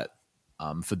like that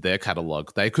for their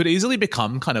catalog, they could easily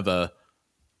become kind of a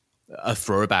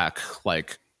throwback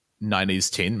like 90s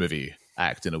teen movie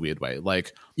act in a weird way.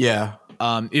 Like,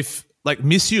 if like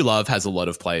Miss You Love has a lot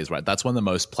of plays, right? That's one of the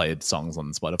most played songs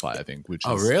on Spotify, I think, which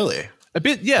is really? A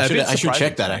bit, I should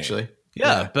check that actually.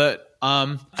 Yeah, but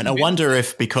and I wonder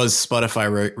if because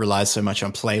Spotify relies so much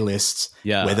on playlists,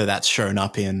 whether that's shown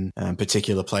up in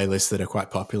particular playlists that are quite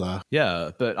popular.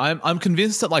 Yeah, but I'm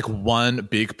convinced that like one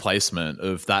big placement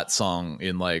of that song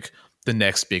in like the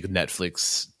next big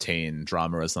Netflix teen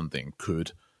drama or something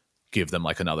could give them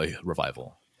like another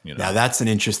revival. You know? Now that's an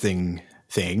interesting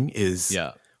thing is,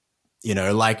 Yeah. you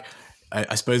know, like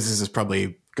I suppose this is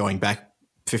probably going back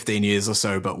 15 years or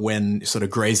so, but when sort of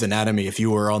Grey's Anatomy, if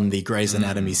you were on the Grey's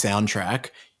Anatomy soundtrack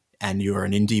and you were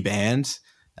an indie band,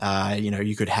 you know,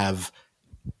 you could have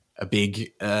a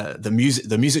big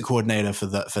the music coordinator for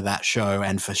that show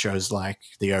and for shows like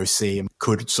The OC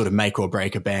could sort of make or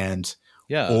break a band,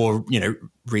 or you know,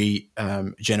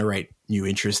 generate new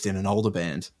interest in an older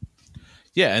band.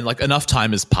 Yeah, and like enough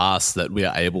time has passed that we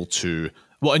are able to,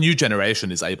 well, a new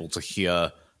generation is able to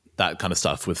hear that kind of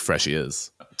stuff with fresh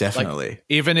ears. Definitely. Like,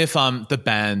 even if the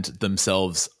band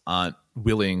themselves aren't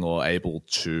willing or able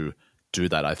to do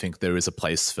that, I think there is a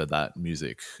place for that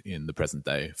music in the present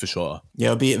day, for sure. Yeah,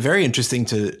 it'll be very interesting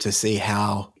to see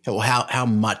how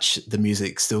much the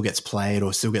music still gets played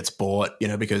or still gets bought, you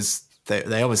know, because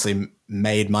they obviously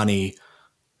made money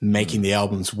making the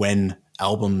albums when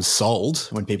albums sold,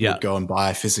 when people would go and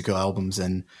buy physical albums,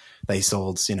 and they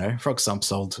sold, you know, Frog Stomp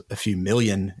sold a few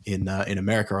million in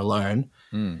America alone.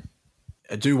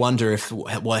 I do wonder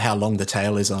how long the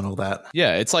tail is on all that.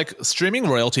 Yeah, it's like streaming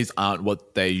royalties aren't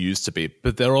what they used to be,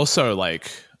 but they're also like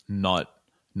not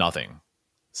nothing.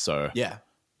 So yeah,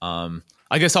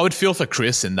 I guess I would feel for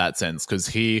Chris in that sense, because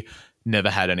he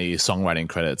never had any songwriting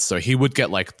credits, so he would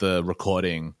get like the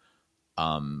recording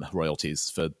royalties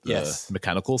for the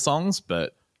mechanical songs,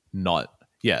 but not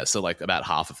so like about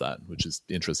half of that, which is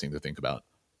interesting to think about.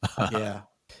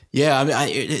 Yeah, I mean,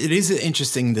 it is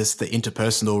interesting, the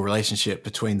interpersonal relationship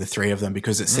between the three of them,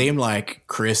 because it seemed like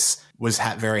Chris was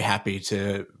very happy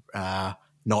to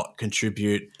not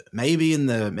contribute. Maybe in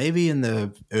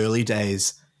the early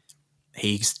days,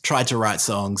 he tried to write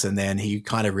songs and then he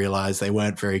kind of realized they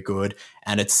weren't very good.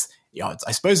 And I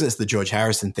suppose it's the George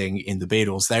Harrison thing in the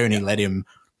Beatles. They only let him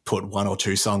put 1 or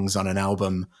 2 songs on an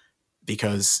album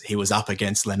because he was up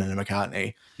against Lennon and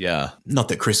McCartney. Yeah. Not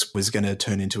that Chris was going to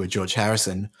turn into a George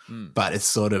Harrison, but it's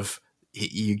sort of,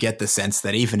 you get the sense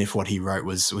that even if what he wrote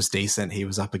was decent, he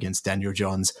was up against Daniel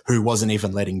Johns, who wasn't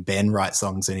even letting Ben write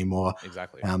songs anymore.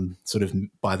 Exactly. Sort of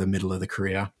by the middle of the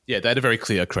career. Yeah, they had a very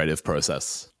clear creative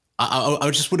process. I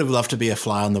just would have loved to be a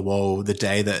fly on the wall the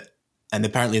day that, and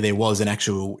apparently there was an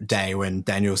actual day when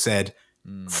Daniel said,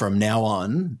 from now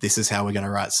on, this is how we're going to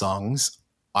write songs.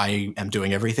 I am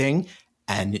doing everything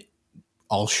and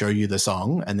I'll show you the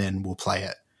song and then we'll play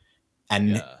it.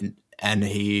 And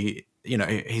he, you know,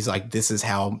 he's like, this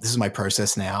is my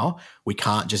process now. We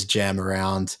can't just jam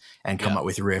around and come up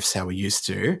with riffs how we used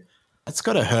to. It's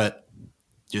got to hurt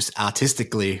just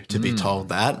artistically to be told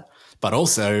that. But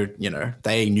also, you know,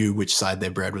 they knew which side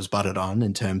their bread was buttered on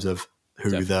in terms of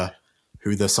where the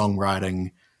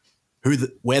songwriting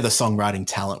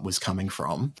talent was coming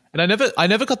from. And I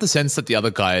never got the sense that the other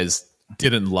guys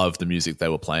didn't love the music they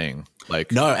were playing.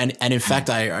 Like, no, and in fact,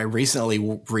 I recently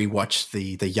rewatched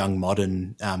the Young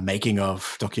Modern making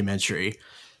of documentary,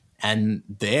 and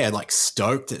they're like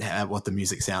stoked at what the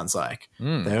music sounds like.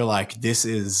 They're like, this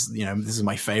is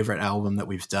my favorite album that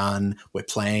we've done. We're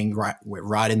playing we're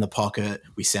right in the pocket.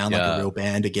 We sound like a real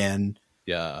band again.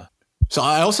 Yeah. So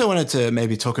I also wanted to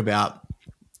maybe talk about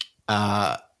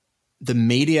the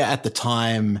media at the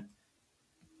time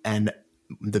and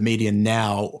the media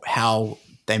now, how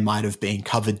they might have been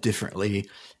covered differently,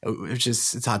 which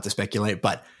is, it's hard to speculate.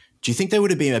 But do you think they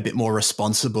would have been a bit more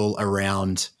responsible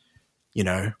around, you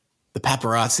know, the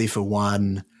paparazzi for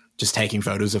one, just taking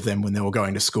photos of them when they were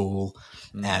going to school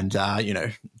and, you know,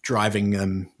 driving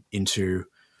them into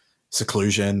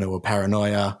seclusion or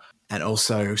paranoia, and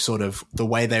also sort of the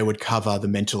way they would cover the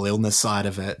mental illness side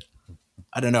of it?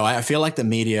 I don't know. I feel like the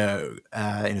media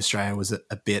in Australia was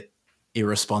a bit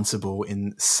irresponsible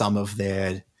in some of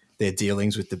their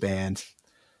dealings with the band.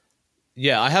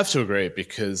 Yeah, I have to agree,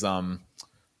 because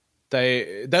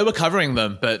they were covering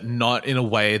them, but not in a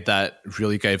way that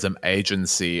really gave them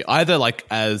agency, either like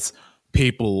as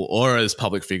people or as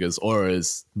public figures or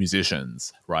as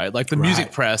musicians, right? Like the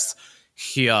music press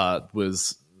here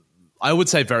was, I would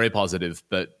say, very positive,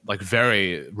 but like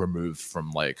very removed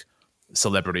from like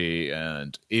celebrity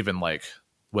and even like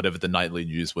whatever the nightly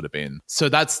news would have been. So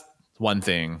that's one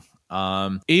thing.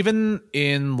 Even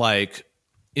in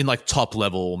top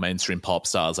level mainstream pop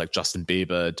stars like Justin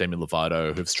Bieber, Demi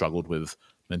Lovato, who've struggled with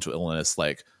mental illness,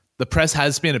 like the press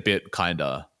has been a bit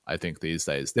kinder, I think, these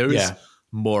days. There is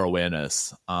more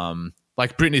awareness.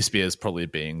 Like Britney Spears probably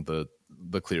being the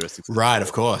clearest example. Right,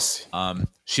 of course.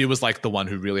 She was like the one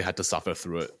who really had to suffer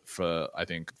through it for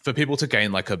people to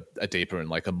gain like a deeper and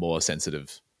like a more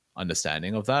sensitive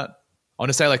understanding of that. I want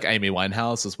to say like Amy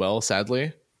Winehouse as well,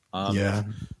 sadly.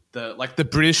 The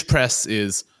British press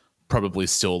is probably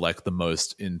still like the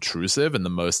most intrusive and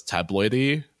the most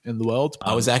tabloidy in the world.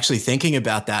 I was actually thinking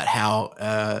about that,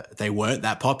 how they weren't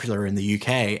that popular in the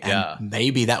UK, and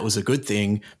maybe that was a good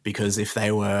thing, because if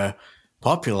they were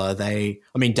popular,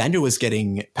 Daniel was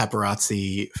getting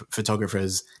paparazzi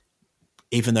photographers,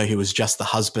 even though he was just the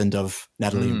husband of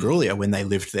Natalie Imbruglia when they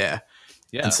lived there.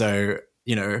 Yeah. And so,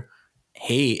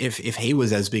 if he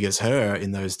was as big as her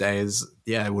in those days,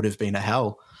 it would have been a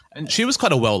hell. And she was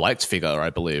quite a well-liked figure, I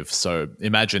believe. So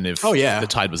imagine if the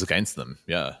tide was against them.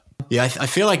 Yeah. Yeah, I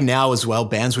feel like now as well,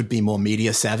 bands would be more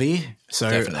media savvy. So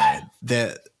in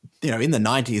the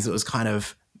 90s, it was kind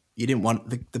of, you didn't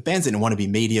want, the bands didn't want to be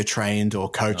media trained or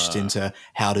coached into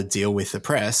how to deal with the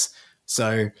press.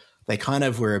 So they kind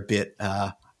of were a bit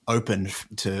open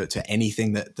to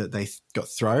anything that they got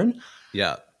thrown.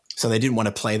 Yeah. So they didn't want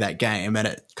to play that game, and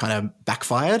it kind of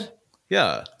backfired.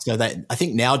 Yeah. So I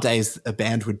think nowadays a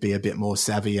band would be a bit more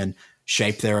savvy and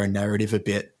shape their own narrative a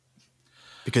bit,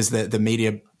 because the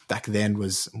media back then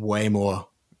was way more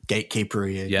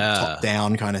gatekeepery, top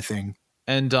down kind of thing.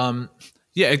 And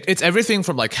it's everything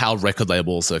from like how record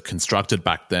labels are constructed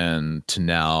back then to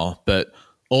now, but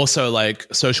also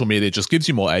like social media just gives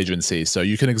you more agency, so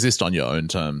you can exist on your own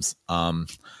terms. Lana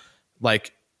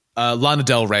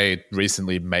Del Rey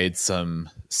recently made some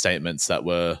statements that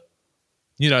were,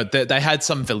 they had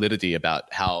some validity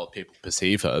about how people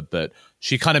perceive her, but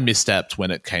she kind of misstepped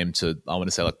when it came to, I want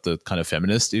to say, like the kind of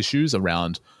feminist issues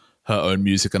around her own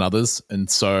music and others. And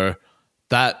so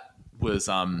that was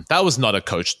not a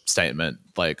coached statement.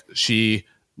 Like, she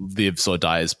lives or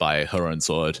dies by her own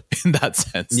sword in that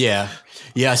sense. Yeah.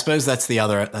 I suppose that's the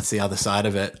other side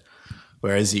of it.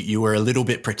 Whereas you were a little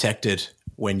bit protected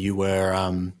when you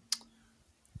were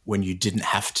when you didn't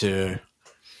have to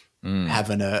you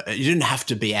didn't have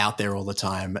to be out there all the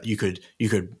time. You could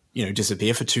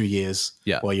disappear for 2 years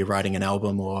while you're writing an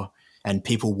album, and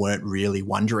people weren't really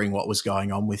wondering what was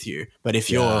going on with you. But if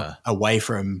you're away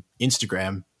from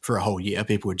Instagram for a whole year,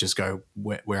 people would just go,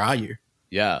 where are you?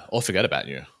 Yeah, or forget about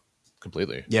you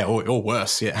completely. Yeah, or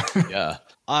worse, yeah. Yeah.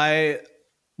 I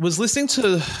was listening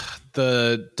to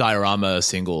the Diorama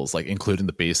singles, like including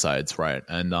the B-sides, right?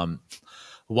 And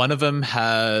one of them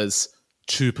has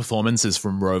 2 performances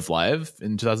from Rove Live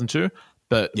in 2002,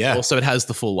 but also it has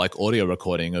the full like audio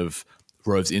recording of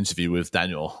Rove's interview with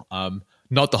Daniel.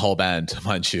 Not the whole band,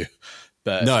 mind you.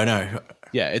 But no.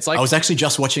 Yeah, it's like, I was actually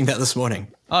just watching that this morning.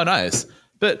 Oh, nice.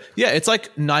 But yeah, it's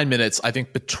like 9 minutes, I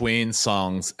think, between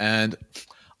songs. And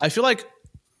I feel like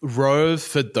Rove,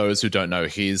 for those who don't know,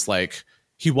 he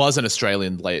was an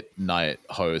Australian late night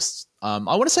host. I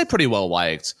want to say pretty well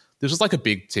liked. This was like a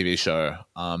big TV show.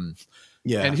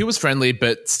 And he was friendly,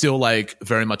 but still like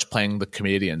very much playing the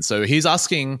comedian. So he's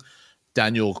asking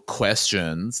Daniel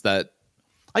questions that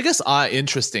I guess are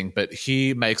interesting, but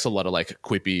he makes a lot of like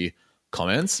quippy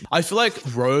comments. I feel like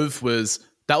Rove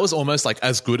that was almost like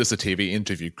as good as a TV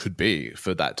interview could be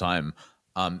for that time.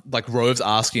 Like Rove's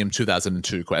asking him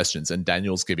 2002 questions and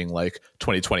Daniel's giving like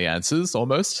 2020 answers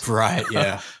almost. Right,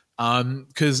 yeah.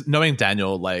 Because knowing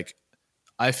Daniel, like,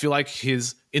 I feel like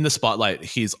in the spotlight,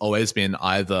 he's always been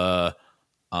either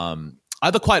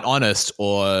quite honest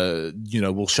or,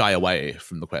 will shy away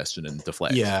from the question and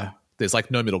deflect. Yeah. There's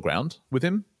like no middle ground with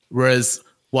him. Whereas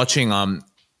watching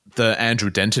the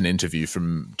Andrew Denton interview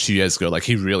from 2 years ago, like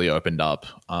he really opened up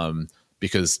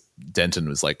because Denton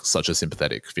was like such a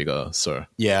sympathetic figure. So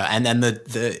yeah, and then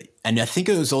and I think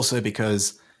it was also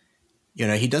because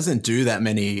he doesn't do that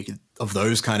many of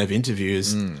those kind of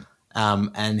interviews,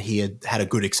 and he had a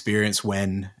good experience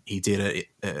when he did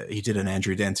an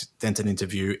Andrew Denton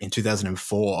interview in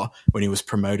 2004 when he was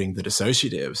promoting The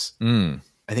Dissociatives.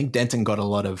 I think Denton got a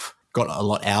lot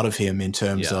out of him in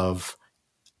terms of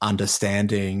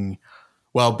understanding,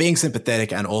 being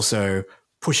sympathetic and also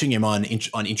pushing him on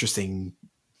interesting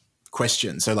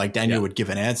questions. So like Daniel would give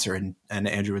an answer and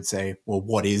Andrew would say, well,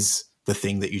 what is the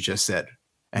thing that you just said?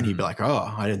 And he'd be like,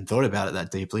 oh, I didn't thought about it that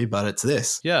deeply, but it's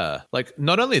this. Yeah. Like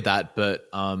not only that, but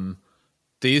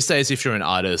these days, if you're an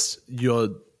artist, you're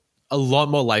a lot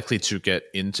more likely to get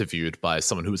interviewed by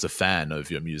someone who is a fan of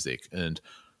your music and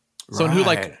someone who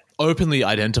like openly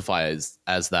identifies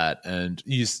as that, and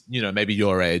maybe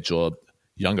your age or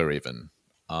younger even.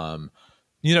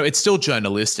 It's still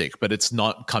journalistic, but it's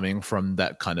not coming from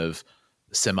that kind of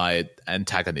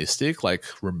semi-antagonistic like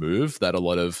remove that a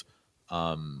lot of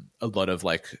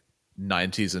like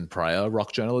 90s and prior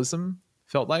rock journalism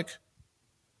felt like.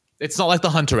 It's not like the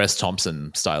Hunter S.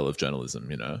 Thompson style of journalism,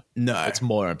 No, it's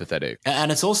more empathetic,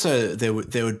 and it's also there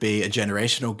would be a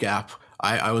generational gap.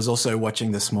 I was also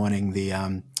watching this morning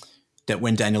that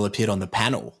when Daniel appeared on the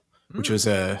panel, which was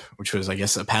I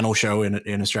guess a panel show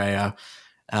in Australia.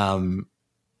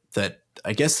 That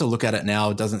I guess to look at it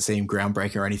now doesn't seem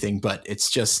groundbreaking or anything, but it's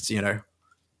just,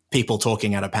 people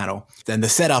talking at a panel. Then the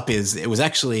setup it was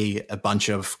actually a bunch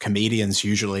of comedians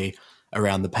usually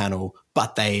around the panel,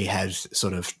 but they had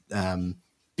sort of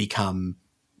become,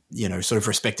 sort of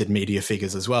respected media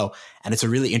figures as well. And it's a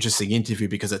really interesting interview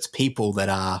because it's people that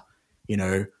are,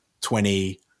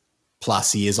 20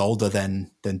 plus years older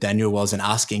than Daniel was and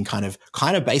asking kind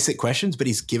of basic questions, but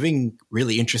he's giving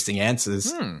really interesting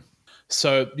answers.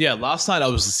 So yeah, last night I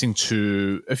was listening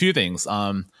to a few things.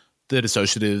 The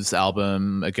Dissociatives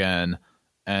album again,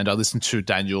 and I listened to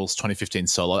Daniel's 2015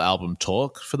 solo album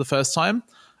Talk for the first time,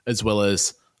 as well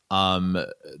as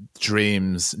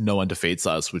Dream's No One Defeats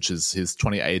Us, which is his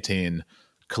 2018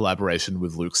 collaboration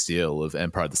with Luke Steele of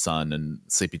Empire of the Sun and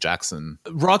C.P. Jackson.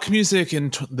 Rock music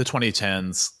in the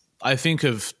 2010s, I think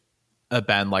of a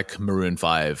band like Maroon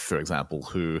 5, for example,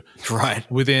 who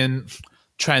within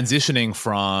transitioning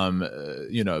from,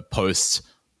 post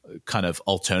kind of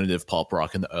alternative pop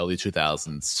rock in the early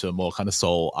 2000s to a more kind of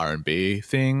soul R&B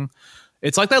thing,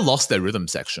 it's like they lost their rhythm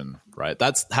section, right?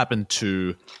 That's happened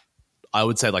to, I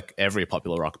would say, like every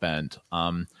popular rock band.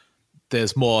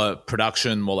 There's more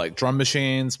production, more like drum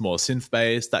machines, more synth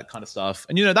bass, that kind of stuff.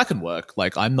 And, that can work.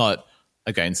 Like, I'm not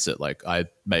against it. Like, I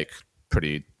make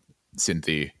pretty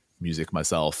synthy music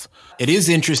myself. It is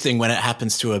interesting when it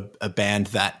happens to a band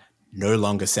that no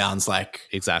longer sounds like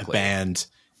a band,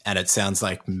 and it sounds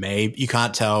like maybe you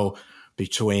can't tell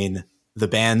between the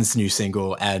band's new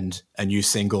single and a new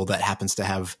single that happens to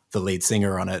have the lead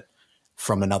singer on it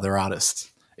from another artist.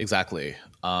 Exactly.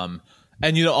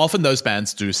 And, often those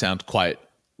bands do sound quite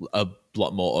a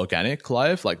lot more organic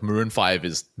live. Like Maroon 5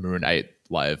 is Maroon 8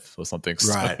 live or something.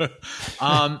 Right.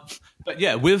 But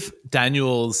yeah, with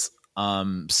Daniel's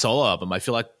solo album, I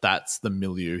feel like that's the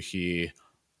milieu he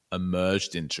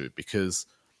emerged into, because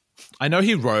I know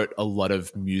he wrote a lot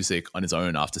of music on his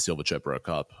own after Silverchair broke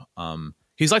up.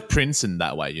 He's like Prince in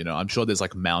that way, I'm sure there's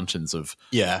like mountains of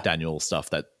Daniel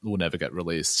stuff that will never get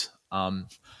released.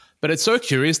 But it's so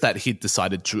curious that he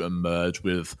decided to emerge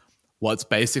with what's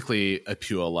basically a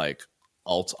pure like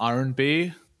alt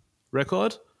R&B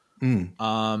record.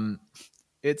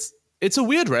 It's a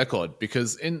weird record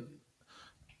because in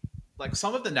like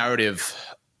some of the narrative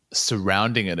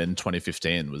surrounding it in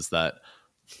 2015 was that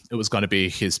it was going to be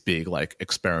his big like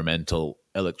experimental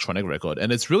electronic record,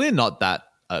 and it's really not that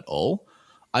at all.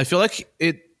 I feel like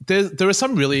there are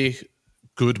some really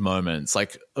good moments.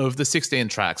 Like of the 16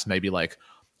 tracks, maybe like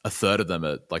a third of them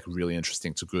are like really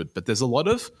interesting to good, but there's a lot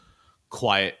of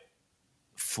quite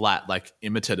flat like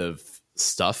imitative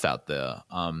stuff out there.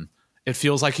 It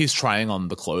feels like he's trying on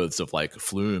the clothes of like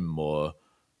Flume or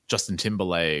Justin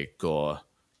Timberlake or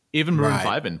even Maroon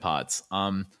 5 in parts.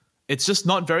 It's just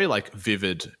not very like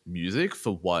vivid music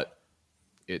for what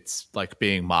it's like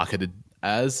being marketed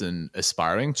as and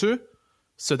aspiring to.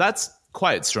 So that's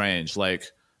quite strange. Like,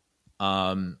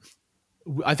 I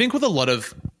think with a lot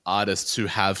of artists who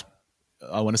have,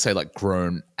 I want to say like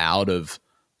grown out of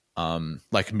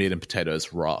like meat and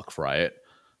potatoes rock, right?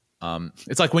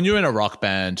 It's like when you're in a rock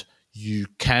band, you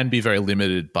can be very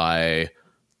limited by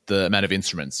the amount of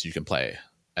instruments you can play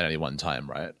at any one time,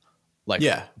 right? Like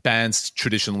bands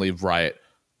traditionally write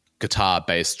guitar,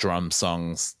 bass, drum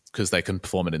songs because they can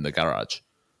perform it in the garage.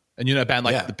 And, a band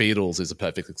like the Beatles is a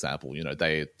perfect example.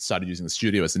 They started using the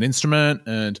studio as an instrument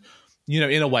and,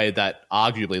 in a way that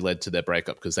arguably led to their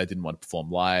breakup because they didn't want to perform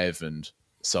live and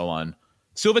so on.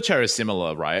 Silverchair is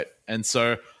similar, right? And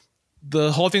so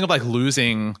the whole thing of like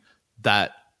losing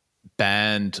that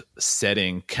band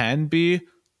setting can be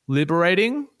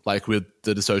liberating. Like with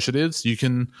the Dissociatives, you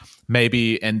can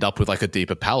maybe end up with like a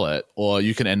deeper palette, or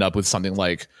you can end up with something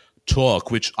like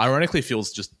Talk, which ironically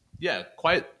feels just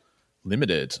quite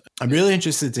limited. I'm really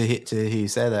interested to hear you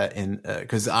say that,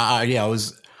 because I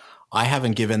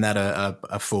haven't given that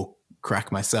a full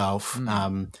crack myself,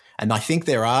 and I think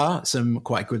there are some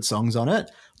quite good songs on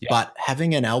it. But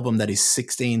having an album that is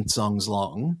 16 songs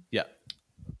long,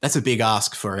 that's a big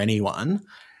ask for anyone,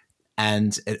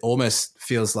 and it almost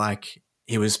feels like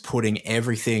he was putting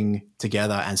everything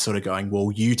together and sort of going,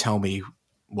 well, you tell me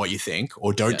what you think,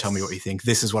 or don't tell me what you think.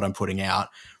 This is what I'm putting out,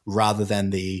 rather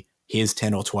than here's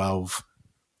 10 or 12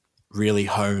 really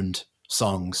honed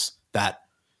songs that,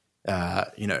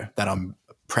 that I'm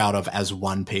proud of as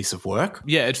one piece of work.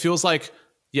 Yeah, it feels like,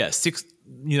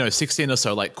 16 or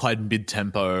so like quite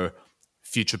mid-tempo,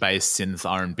 future-based synth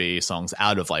R&B songs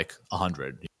out of like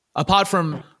 100. Apart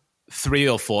from 3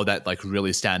 or 4 that like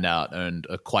really stand out and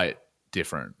are quite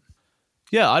different.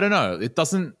 Yeah, I don't know. It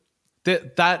doesn't,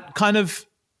 that kind of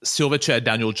Silverchair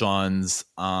Daniel Johns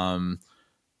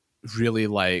really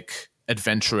like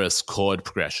adventurous chord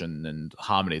progression and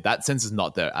harmony. That sense is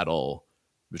not there at all,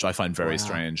 which I find very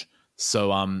strange.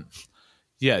 So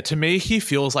yeah, to me he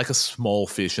feels like a small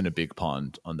fish in a big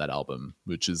pond on that album,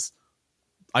 which is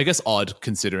I guess odd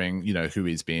considering, you know, who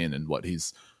he's been and what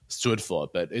he's stood for,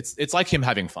 but it's like him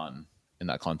having fun in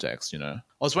that context, you know. I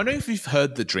was wondering if you've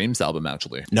heard the Dreams album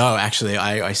actually. No, actually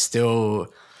I've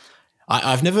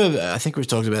never, I think we've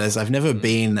talked about this, I've never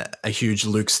been a huge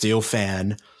Luke Steele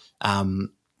fan.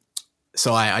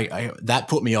 So I that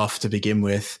put me off to begin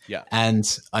with. Yeah. And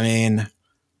I mean,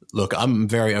 look, I'm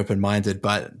very open-minded,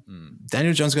 but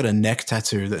Daniel Johns got a neck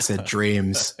tattoo that said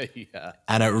Dreams. Yeah.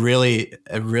 And it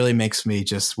really makes me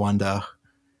just wonder.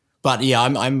 But yeah,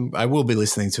 I will be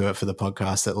listening to it for the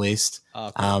podcast at least.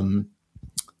 Cool.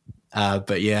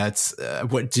 But yeah, it's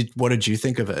what did you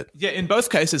think of it? Yeah, in both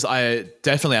cases, I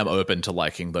definitely am open to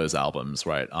liking those albums.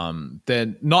 Right,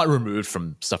 they're not removed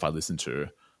from stuff I listen to.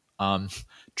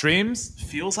 Dreams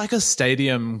feels like a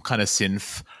stadium kind of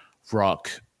synth rock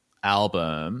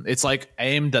album. It's like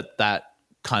aimed at that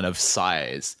kind of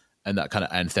size and that kind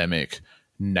of anthemic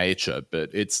nature, but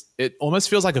it almost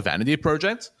feels like a vanity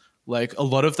project. Like a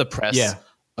lot of the press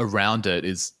around it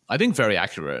is, I think, very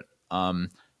accurate.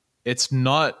 It's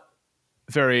not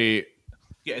very,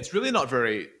 it's really not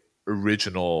very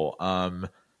original.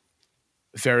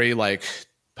 Very like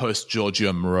post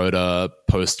Giorgio Moroder,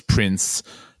 post Prince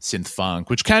synth funk,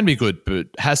 which can be good, but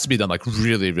has to be done like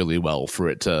really, really well for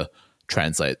it to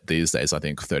translate these days. I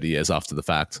think 30 years after the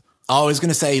fact. I was going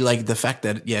to say, like, the fact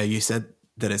that you said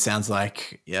that it sounds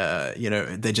like you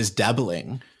know, they're just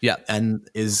dabbling, and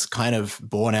is kind of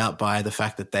borne out by the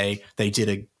fact that they did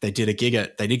a gig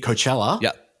at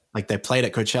Coachella, like they played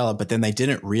at Coachella, but then they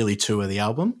didn't really tour the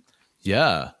album. They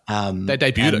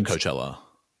debuted at Coachella.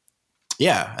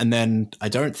 Yeah, and then I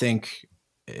don't think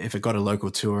if it got a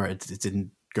local tour, it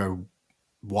didn't go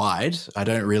wide. I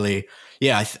don't really.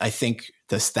 Yeah, I think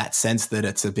that sense that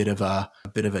it's a bit of a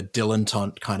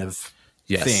dilettante kind of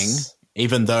thing.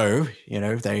 Even though, you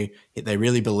know, they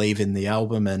really believe in the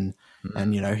album and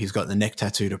you know, he's got the neck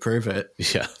tattoo to prove it.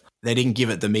 Yeah. They didn't give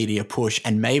it the media push,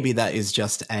 and maybe that is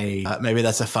just maybe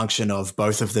that's a function of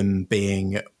both of them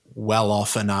being well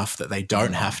off enough that they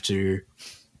don't have to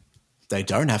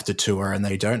tour and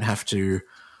they don't have to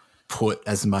put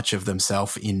as much of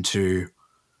themselves into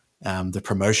the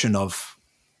promotion of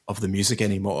the music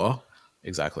anymore.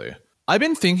 Exactly. I've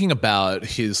been thinking about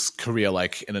his career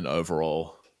like in an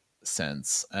overall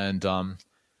sense, and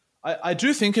I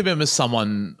do think of him as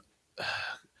someone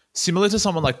similar to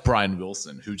someone like Brian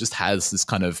Wilson, who just has this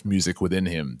kind of music within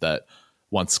him that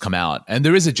wants to come out, and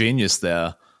there is a genius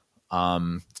there.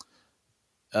 And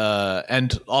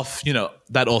you know,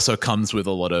 that also comes with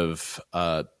a lot of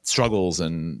struggles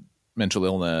and mental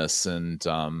illness and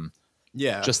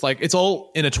just like it's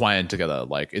all intertwined together.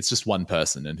 Like it's just one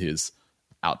person and his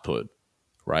output,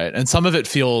 right? And some of it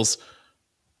feels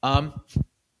I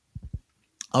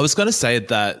was going to say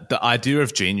that the idea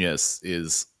of genius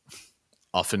is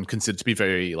often considered to be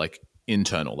very like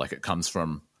internal, like it comes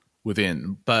from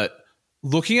within. But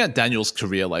looking at Daniel's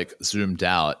career, like zoomed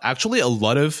out, actually a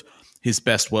lot of his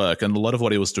best work and a lot of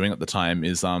what he was doing at the time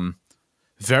is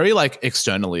very like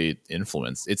externally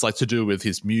influenced. It's like to do with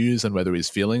his muse and whether he's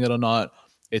feeling it or not.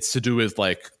 It's to do with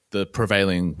like the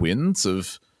prevailing winds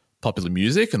of popular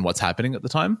music and what's happening at the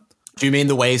time. Do you mean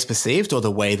the way he's perceived or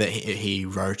the way that he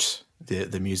wrote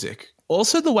the music?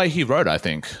 Also the way he wrote, I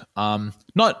think.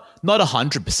 Not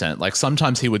 100%. Like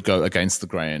sometimes he would go against the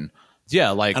grain. Yeah,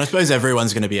 like, and I suppose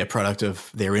everyone's going to be a product of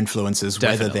their influences,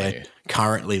 definitely. Whether they're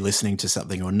currently listening to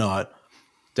something or not.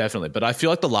 Definitely. But I feel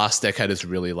like the last decade has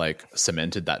really like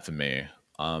cemented that for me.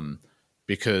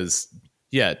 Because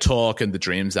Talk and the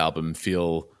Dreams album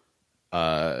feel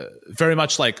very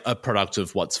much like a product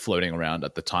of what's floating around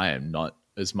at the time, not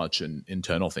as much an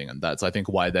internal thing. And that's, I think,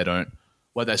 why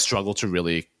they struggle to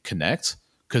really connect,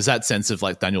 because that sense of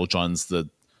like Daniel Johns, the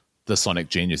sonic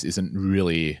genius, isn't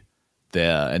really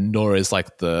there, and nor is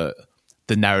like the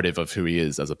narrative of who he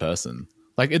is as a person.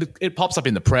 Like it pops up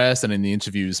in the press and in the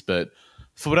interviews, but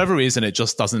for whatever reason, it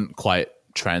just doesn't quite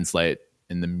translate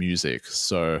in the music.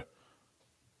 So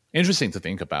interesting to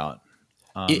think about.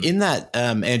 In that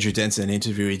Andrew Denton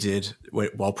interview he did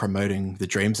while promoting the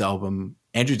Dreams album,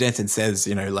 Andrew Denton says,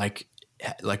 you know, like,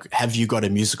 have you got a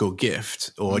musical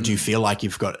gift, or do you feel like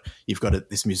you've got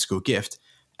this musical gift?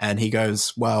 And he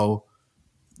goes, well,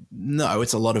 no,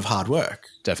 it's a lot of hard work.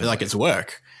 Definitely. Like it's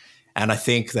work. And I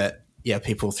think that,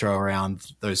 people throw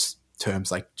around those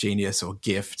terms like genius or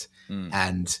gift.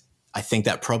 And I think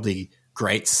that probably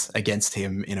grates against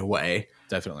him in a way.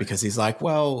 definitely. Because he's like,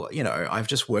 well, I've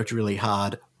just worked really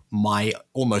hard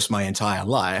almost my entire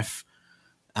life.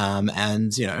 And,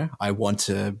 this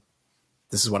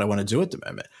is what I want to do at the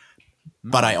moment.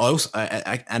 But I also,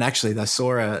 and actually I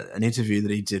saw an interview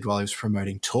that he did while he was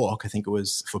promoting Talk. I think it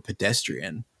was for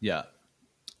Pedestrian. Yeah.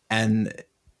 And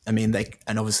I mean,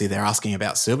 and obviously they're asking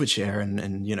about Silverchair and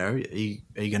are you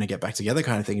going to get back together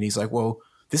kind of thing. And he's like, well,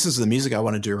 this is the music I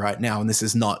want to do right now. And this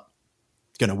is not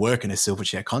going to work in a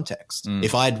Silverchair context.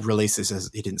 If I'd released this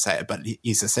he didn't say it, but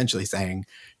he's essentially saying,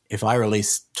 if I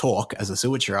release Talk as a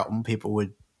Silverchair album, people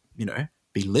would,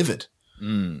 be livid.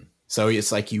 So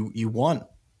it's like you want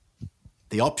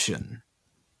the option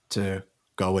to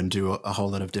go and do a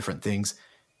whole lot of different things,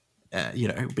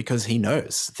 because he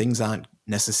knows things aren't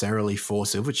necessarily for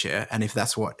Silverchair. And if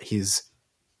that's what his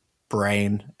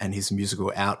brain and his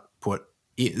musical output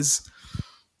is,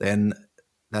 then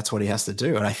that's what he has to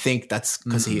do. And I think that's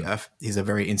because he's a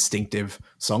very instinctive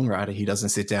songwriter. He doesn't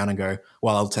sit down and go,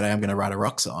 well, today I'm going to write a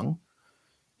rock song.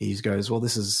 He goes, well,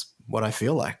 this is what I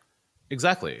feel like.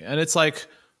 Exactly. And it's like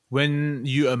when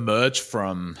you emerge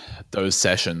from those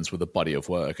sessions with a body of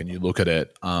work and you look at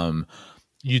it,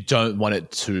 you don't want it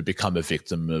to become a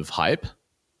victim of hype,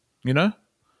 And,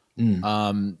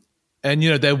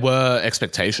 there were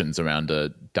expectations around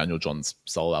Daniel Johns'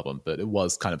 solo album, but it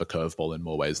was kind of a curveball in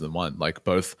more ways than one, like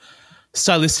both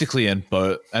stylistically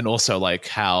and also like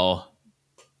how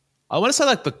I want to say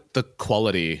like the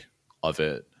quality of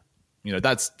it,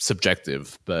 that's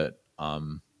subjective, but I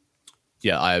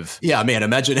mean,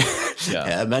 imagine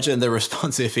the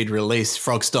response if he'd released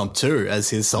Frog Stomp 2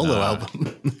 as his solo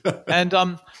album.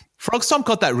 And Frog Stomp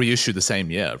got that reissue the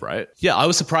same year, right? Yeah, I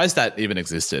was surprised that even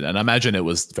existed, and I imagine it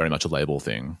was very much a label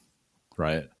thing,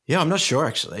 right? Yeah, I'm not sure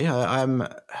actually. I'm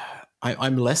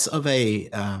less of a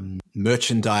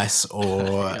merchandise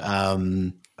or I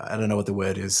don't know what the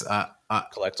word is.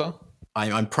 Collector.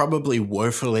 I'm probably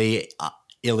woefully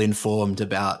ill-informed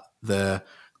about the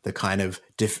kind of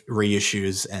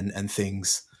reissues and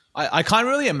things. I can't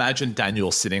really imagine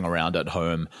Daniel sitting around at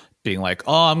home being like,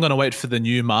 oh, I'm going to wait for the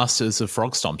new masters of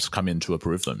Frog Stomp to come in to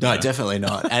approve them. No, definitely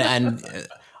not. I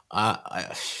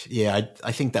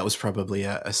think that was probably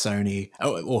a Sony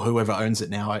or whoever owns it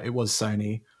now. It was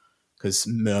Sony because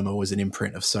Murmur was an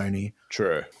imprint of Sony.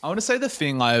 True. I want to say the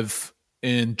thing I've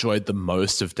enjoyed the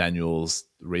most of Daniel's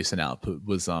recent output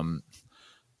was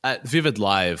at Vivid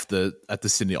Live at the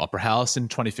Sydney Opera House in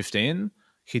 2015.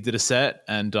 He did a set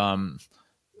and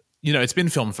it's been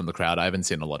filmed from the crowd. I haven't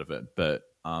seen a lot of it, but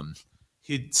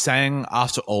he sang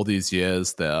after all these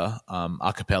years there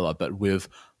a cappella, but with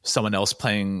someone else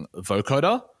playing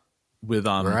vocoder with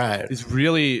these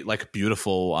really like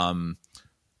beautiful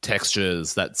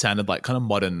textures that sounded like kind of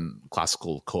modern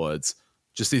classical chords,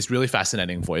 just these really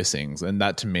fascinating voicings. And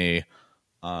that to me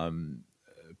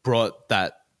brought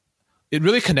that, it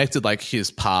really connected like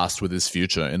his past with his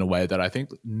future in a way that I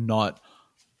think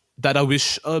that I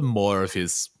wish more of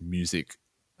his music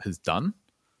has done.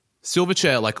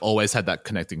 Silverchair like always had that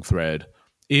connecting thread.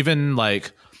 Even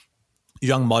like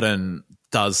Young Modern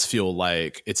does feel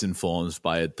like it's informed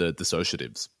by the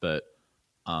dissociatives, but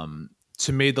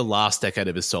to me the last decade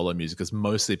of his solo music has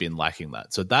mostly been lacking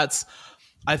that. So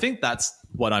I think that's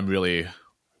what I'm really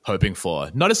hoping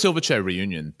for. Not a Silverchair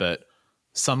reunion, but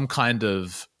some kind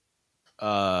of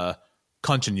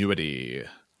continuity.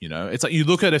 It's like you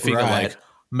look at a figure like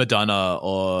Madonna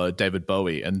or David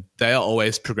Bowie and they are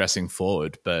always progressing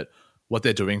forward, but what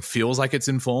they're doing feels like it's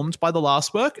informed by the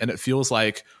last work, and it feels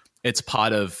like it's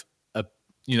part of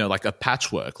like a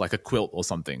patchwork, like a quilt or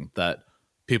something that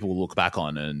people will look back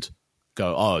on and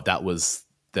go, oh, that was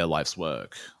their life's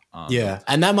work.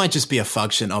 And that might just be a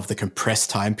function of the compressed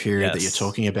time period that you're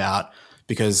talking about,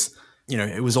 because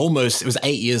it was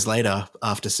 8 years later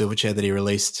after Silverchair that he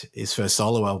released his first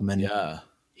solo album, and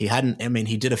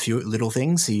he did a few little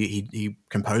things. He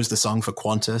composed a song for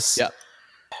Qantas. Yeah.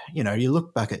 You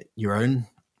look back at your own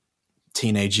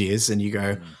teenage years and you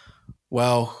go,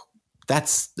 well,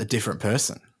 that's a different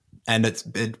person. And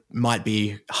it might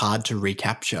be hard to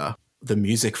recapture the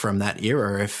music from that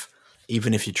era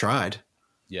even if you tried.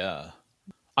 Yeah.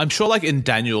 I'm sure like in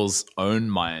Daniel's own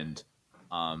mind,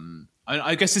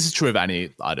 I guess this is true of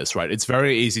any artist, right? It's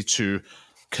very easy to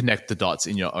connect the dots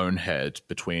in your own head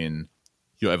between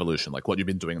your evolution, like what you've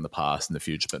been doing in the past and the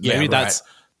future. But maybe that's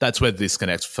where the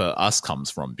disconnect for us comes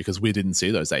from, because we didn't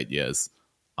see those 8 years.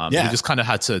 We just kind of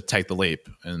had to take the leap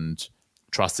and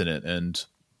trust in it and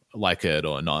like it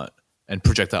or not and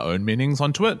project our own meanings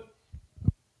onto it.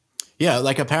 Yeah,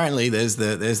 like apparently there's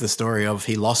the story of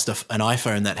he lost an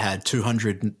iPhone that had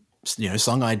 200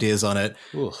 song ideas on it.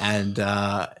 Oof. And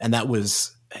that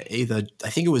was I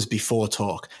think it was Before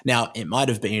Talk. Now, it might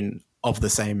have been of the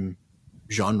same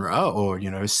genre or,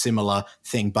 similar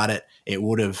thing, but it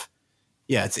would have,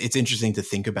 it's interesting to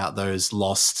think about those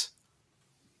lost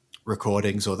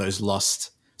recordings or those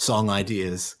lost song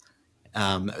ideas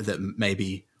that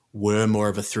maybe were more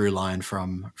of a through line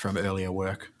from earlier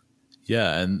work.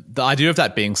 Yeah, and the idea of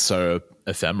that being so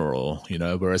ephemeral,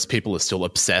 whereas people are still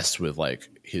obsessed with like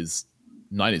his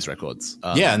 90s records.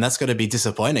 And that's got to be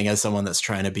disappointing as someone that's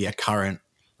trying to be a current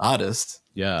artist.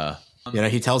 Yeah.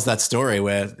 He tells that story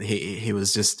where he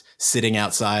was just sitting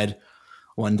outside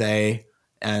one day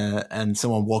and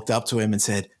someone walked up to him and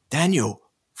said, "Daniel,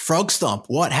 Frog Stomp,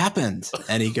 what happened?"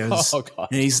 And he goes, and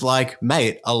he's like,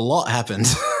 "Mate, a lot happened."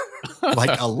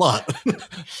 Like a lot.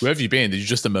 Where have you been? Did you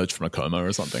just emerge from a coma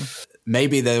or something?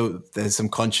 Maybe there's some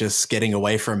conscious getting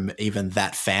away from even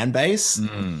that fan base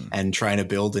and trying to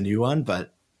build a new one.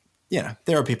 But,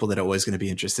 there are people that are always going to be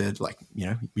interested, like,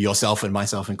 yourself and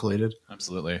myself included.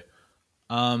 Absolutely.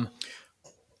 I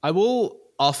will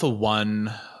offer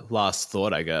one last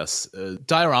thought, I guess.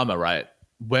 Diorama, right?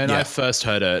 When I first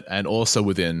heard it, and also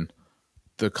within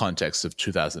the context of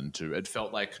 2002, it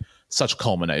felt like such a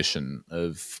culmination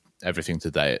of everything to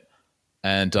date.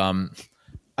 And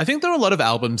I think there are a lot of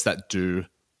albums that do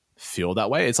feel that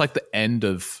way. It's like the end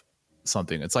of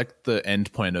something. It's like the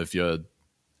end point of your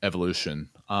evolution.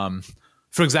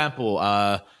 For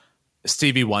example,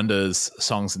 Stevie Wonder's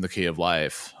Songs in the Key of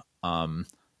Life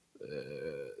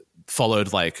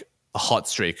followed like a hot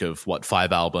streak of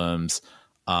 5 albums.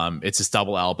 It's his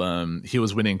double album. He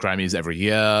was winning Grammys every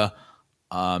year.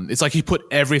 It's like he put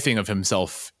everything of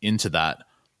himself into that,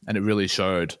 and it really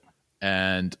showed.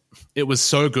 And it was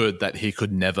so good that he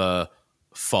could never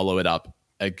follow it up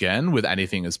again with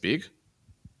anything as big,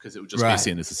 because it would just be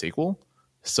seen as a sequel.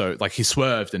 So like he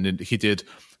swerved, and he did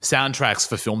soundtracks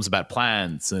for films about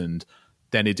plants, and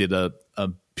then he did a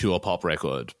pure pop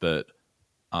record. But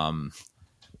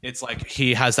it's like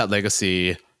he has that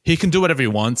legacy. He can do whatever he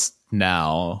wants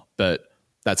now, but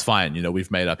that's fine. We've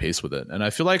made our peace with it. And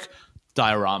I feel like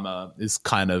Diorama is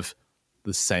kind of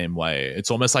the same way.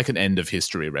 It's almost like an end of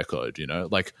history record,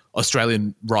 like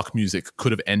Australian rock music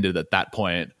could have ended at that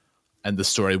point and the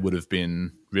story would have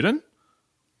been written.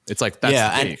 It's like,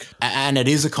 that's the peak. And it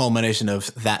is a culmination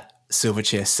of that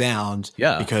Silverchair sound.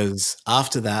 Yeah. Because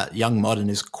after that, Young Modern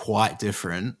is quite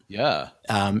different. Yeah.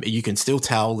 You can still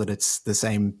tell that it's the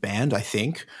same band, I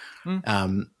think.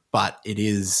 But it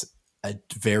is a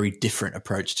very different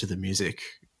approach to the music.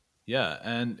 Yeah,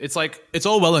 and it's like, it's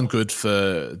all well and good for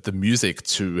the music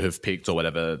to have peaked or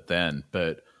whatever then,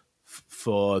 but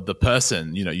for the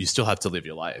person, you still have to live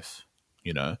your life,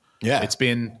 Yeah. It's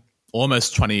been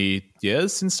almost 20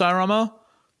 years since Diorama.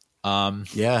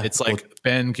 It's like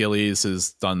Ben Gillies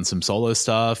has done some solo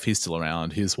stuff. He's still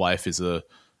around. His wife is a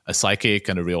psychic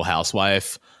and a real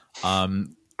housewife.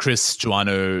 Chris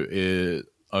Joannou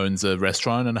owns a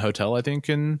restaurant and a hotel, I think,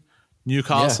 in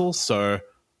Newcastle. Yeah. So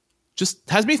just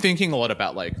has me thinking a lot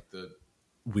about like the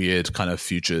weird kind of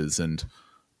futures and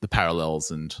the parallels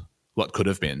and what could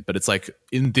have been. But it's like,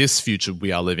 in this future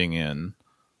we are living in,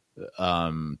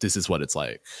 this is what it's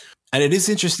like. And it is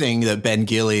interesting that Ben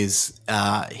Gillies,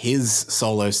 his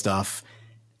solo stuff,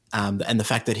 and the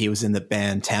fact that he was in the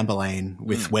band Tamburlaine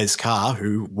with Wes Carr,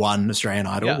 who won Australian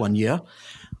Idol one year,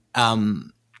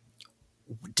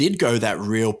 did go that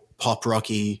real pop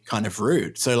rocky kind of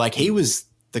route. So like he was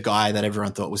the guy that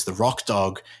everyone thought was the rock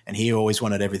dog, and he always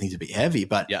wanted everything to be heavy.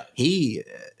 But he,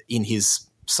 in his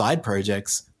side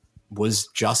projects, was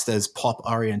just as pop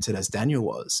oriented as Daniel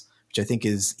was, which I think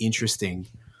is interesting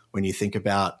when you think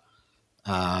about,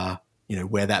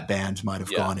 where that band might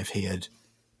have gone if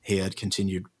he had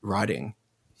continued writing.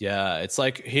 Yeah, it's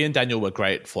like he and Daniel were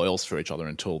great foils for each other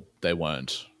until they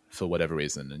weren't, for whatever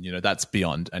reason. And, that's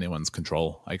beyond anyone's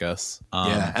control, I guess.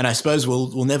 And I suppose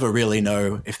we'll never really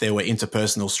know if there were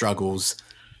interpersonal struggles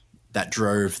that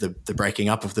drove the breaking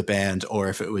up of the band, or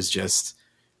if it was just,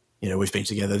 we've been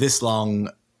together this long,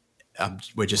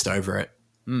 we're just over it.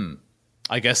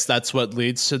 I guess that's what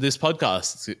leads to this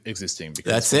podcast existing.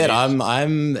 Because that's it.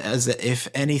 I'm as if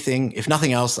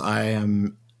nothing else, I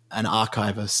am an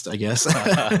archivist, I guess.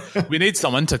 We need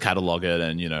someone to catalog it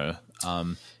and,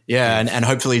 and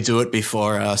hopefully do it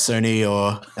before Sony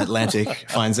or Atlantic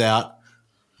finds out.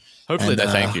 Hopefully they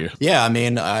thank you. Yeah, I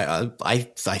mean, I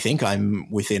think I'm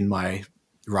within my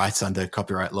rights under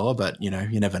copyright law, but you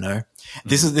never know.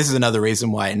 This is another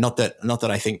reason why, not that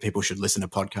I think people should listen to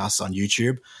podcasts on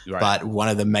YouTube, but one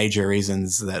of the major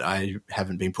reasons that I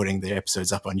haven't been putting the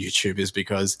episodes up on YouTube is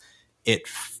because it,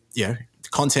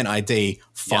 Content ID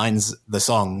finds the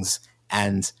songs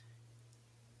and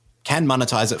can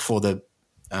monetize it for the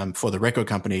for the record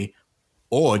company,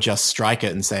 or just strike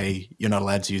it and say you're not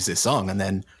allowed to use this song, and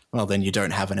then you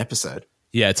don't have an episode.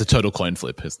 Yeah, it's a total coin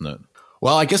flip, isn't it?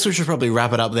 Well, I guess we should probably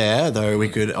wrap it up there, though we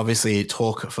could obviously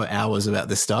talk for hours about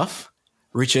this stuff.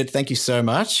 Richard, thank you so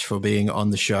much for being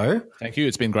on the show. Thank you.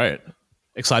 It's been great.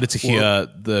 Excited to hear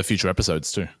the future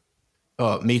episodes too.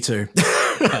 Oh, me too.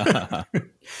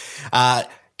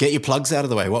 Get your plugs out of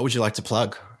the way. What would you like to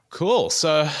plug? Cool.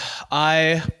 So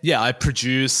I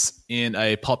produce in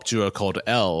a pop duo called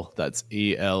Elle. That's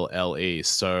ELLE.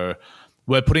 So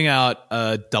we're putting out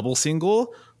a double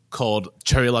single called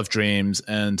Cherry Love Dreams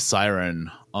and Siren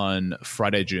on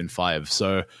Friday, June 5.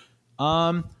 So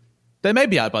they may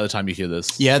be out by the time you hear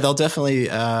this. Yeah, they'll definitely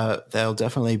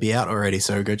be out already.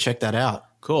 So go check that out.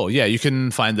 Cool. Yeah, you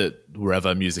can find it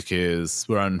wherever music is.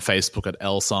 We're on Facebook at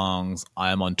Elle Songs.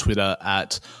 I am on Twitter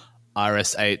at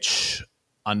RSH_ELLE.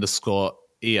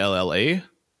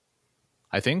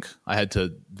 I think I had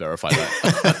to verify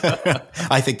that.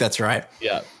 I think that's right.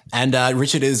 Yeah. And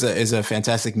Richard is a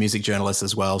fantastic music journalist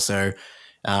as well. So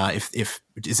if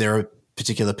is there a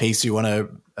particular piece you want to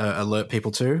alert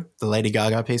people to? The Lady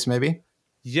Gaga piece, maybe?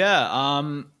 Yeah.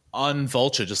 On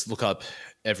Vulture, just look up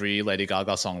every Lady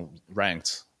Gaga song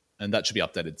ranked, and that should be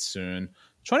updated soon.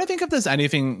 Trying to think if there's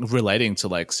anything relating to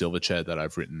like Silverchair that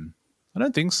I've written. I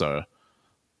don't think so.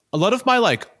 A lot of my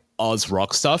like Oz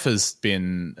rock stuff has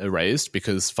been erased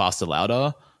because Faster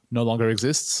Louder no longer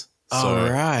exists. So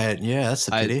right. Yeah, that's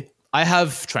a pity. I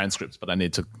have transcripts, but I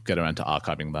need to get around to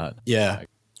archiving that. Yeah.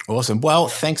 Awesome. Well,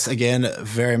 thanks again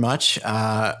very much.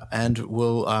 And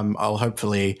we'll I'll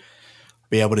hopefully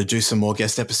be able to do some more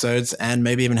guest episodes and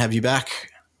maybe even have you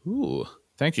back. Ooh,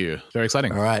 thank you. Very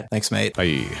exciting. All right. Thanks, mate.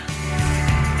 Bye.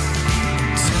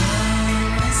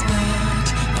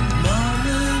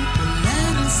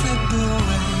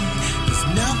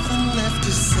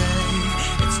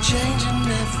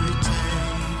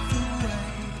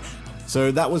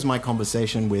 So that was my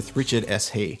conversation with Richard S.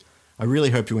 He. I really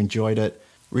hope you enjoyed it.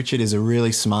 Richard is a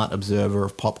really smart observer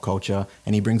of pop culture,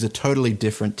 and he brings a totally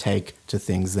different take to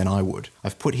things than I would.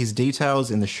 I've put his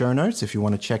details in the show notes if you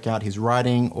want to check out his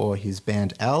writing or his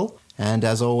band Elle. And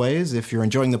as always, if you're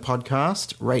enjoying the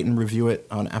podcast, rate and review it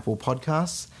on Apple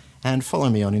Podcasts, and follow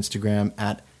me on Instagram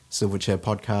at Silverchair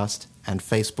Podcast and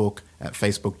Facebook at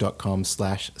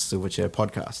facebook.com/Silverchair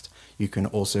Podcast. You can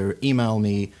also email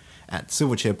me at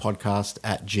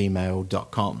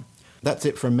silverchairpodcast@gmail.com. That's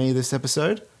it from me this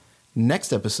episode.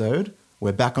 Next episode,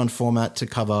 we're back on format to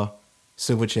cover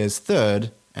Silverchair's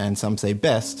third, and some say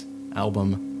best,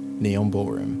 album, Neon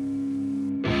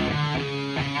Ballroom.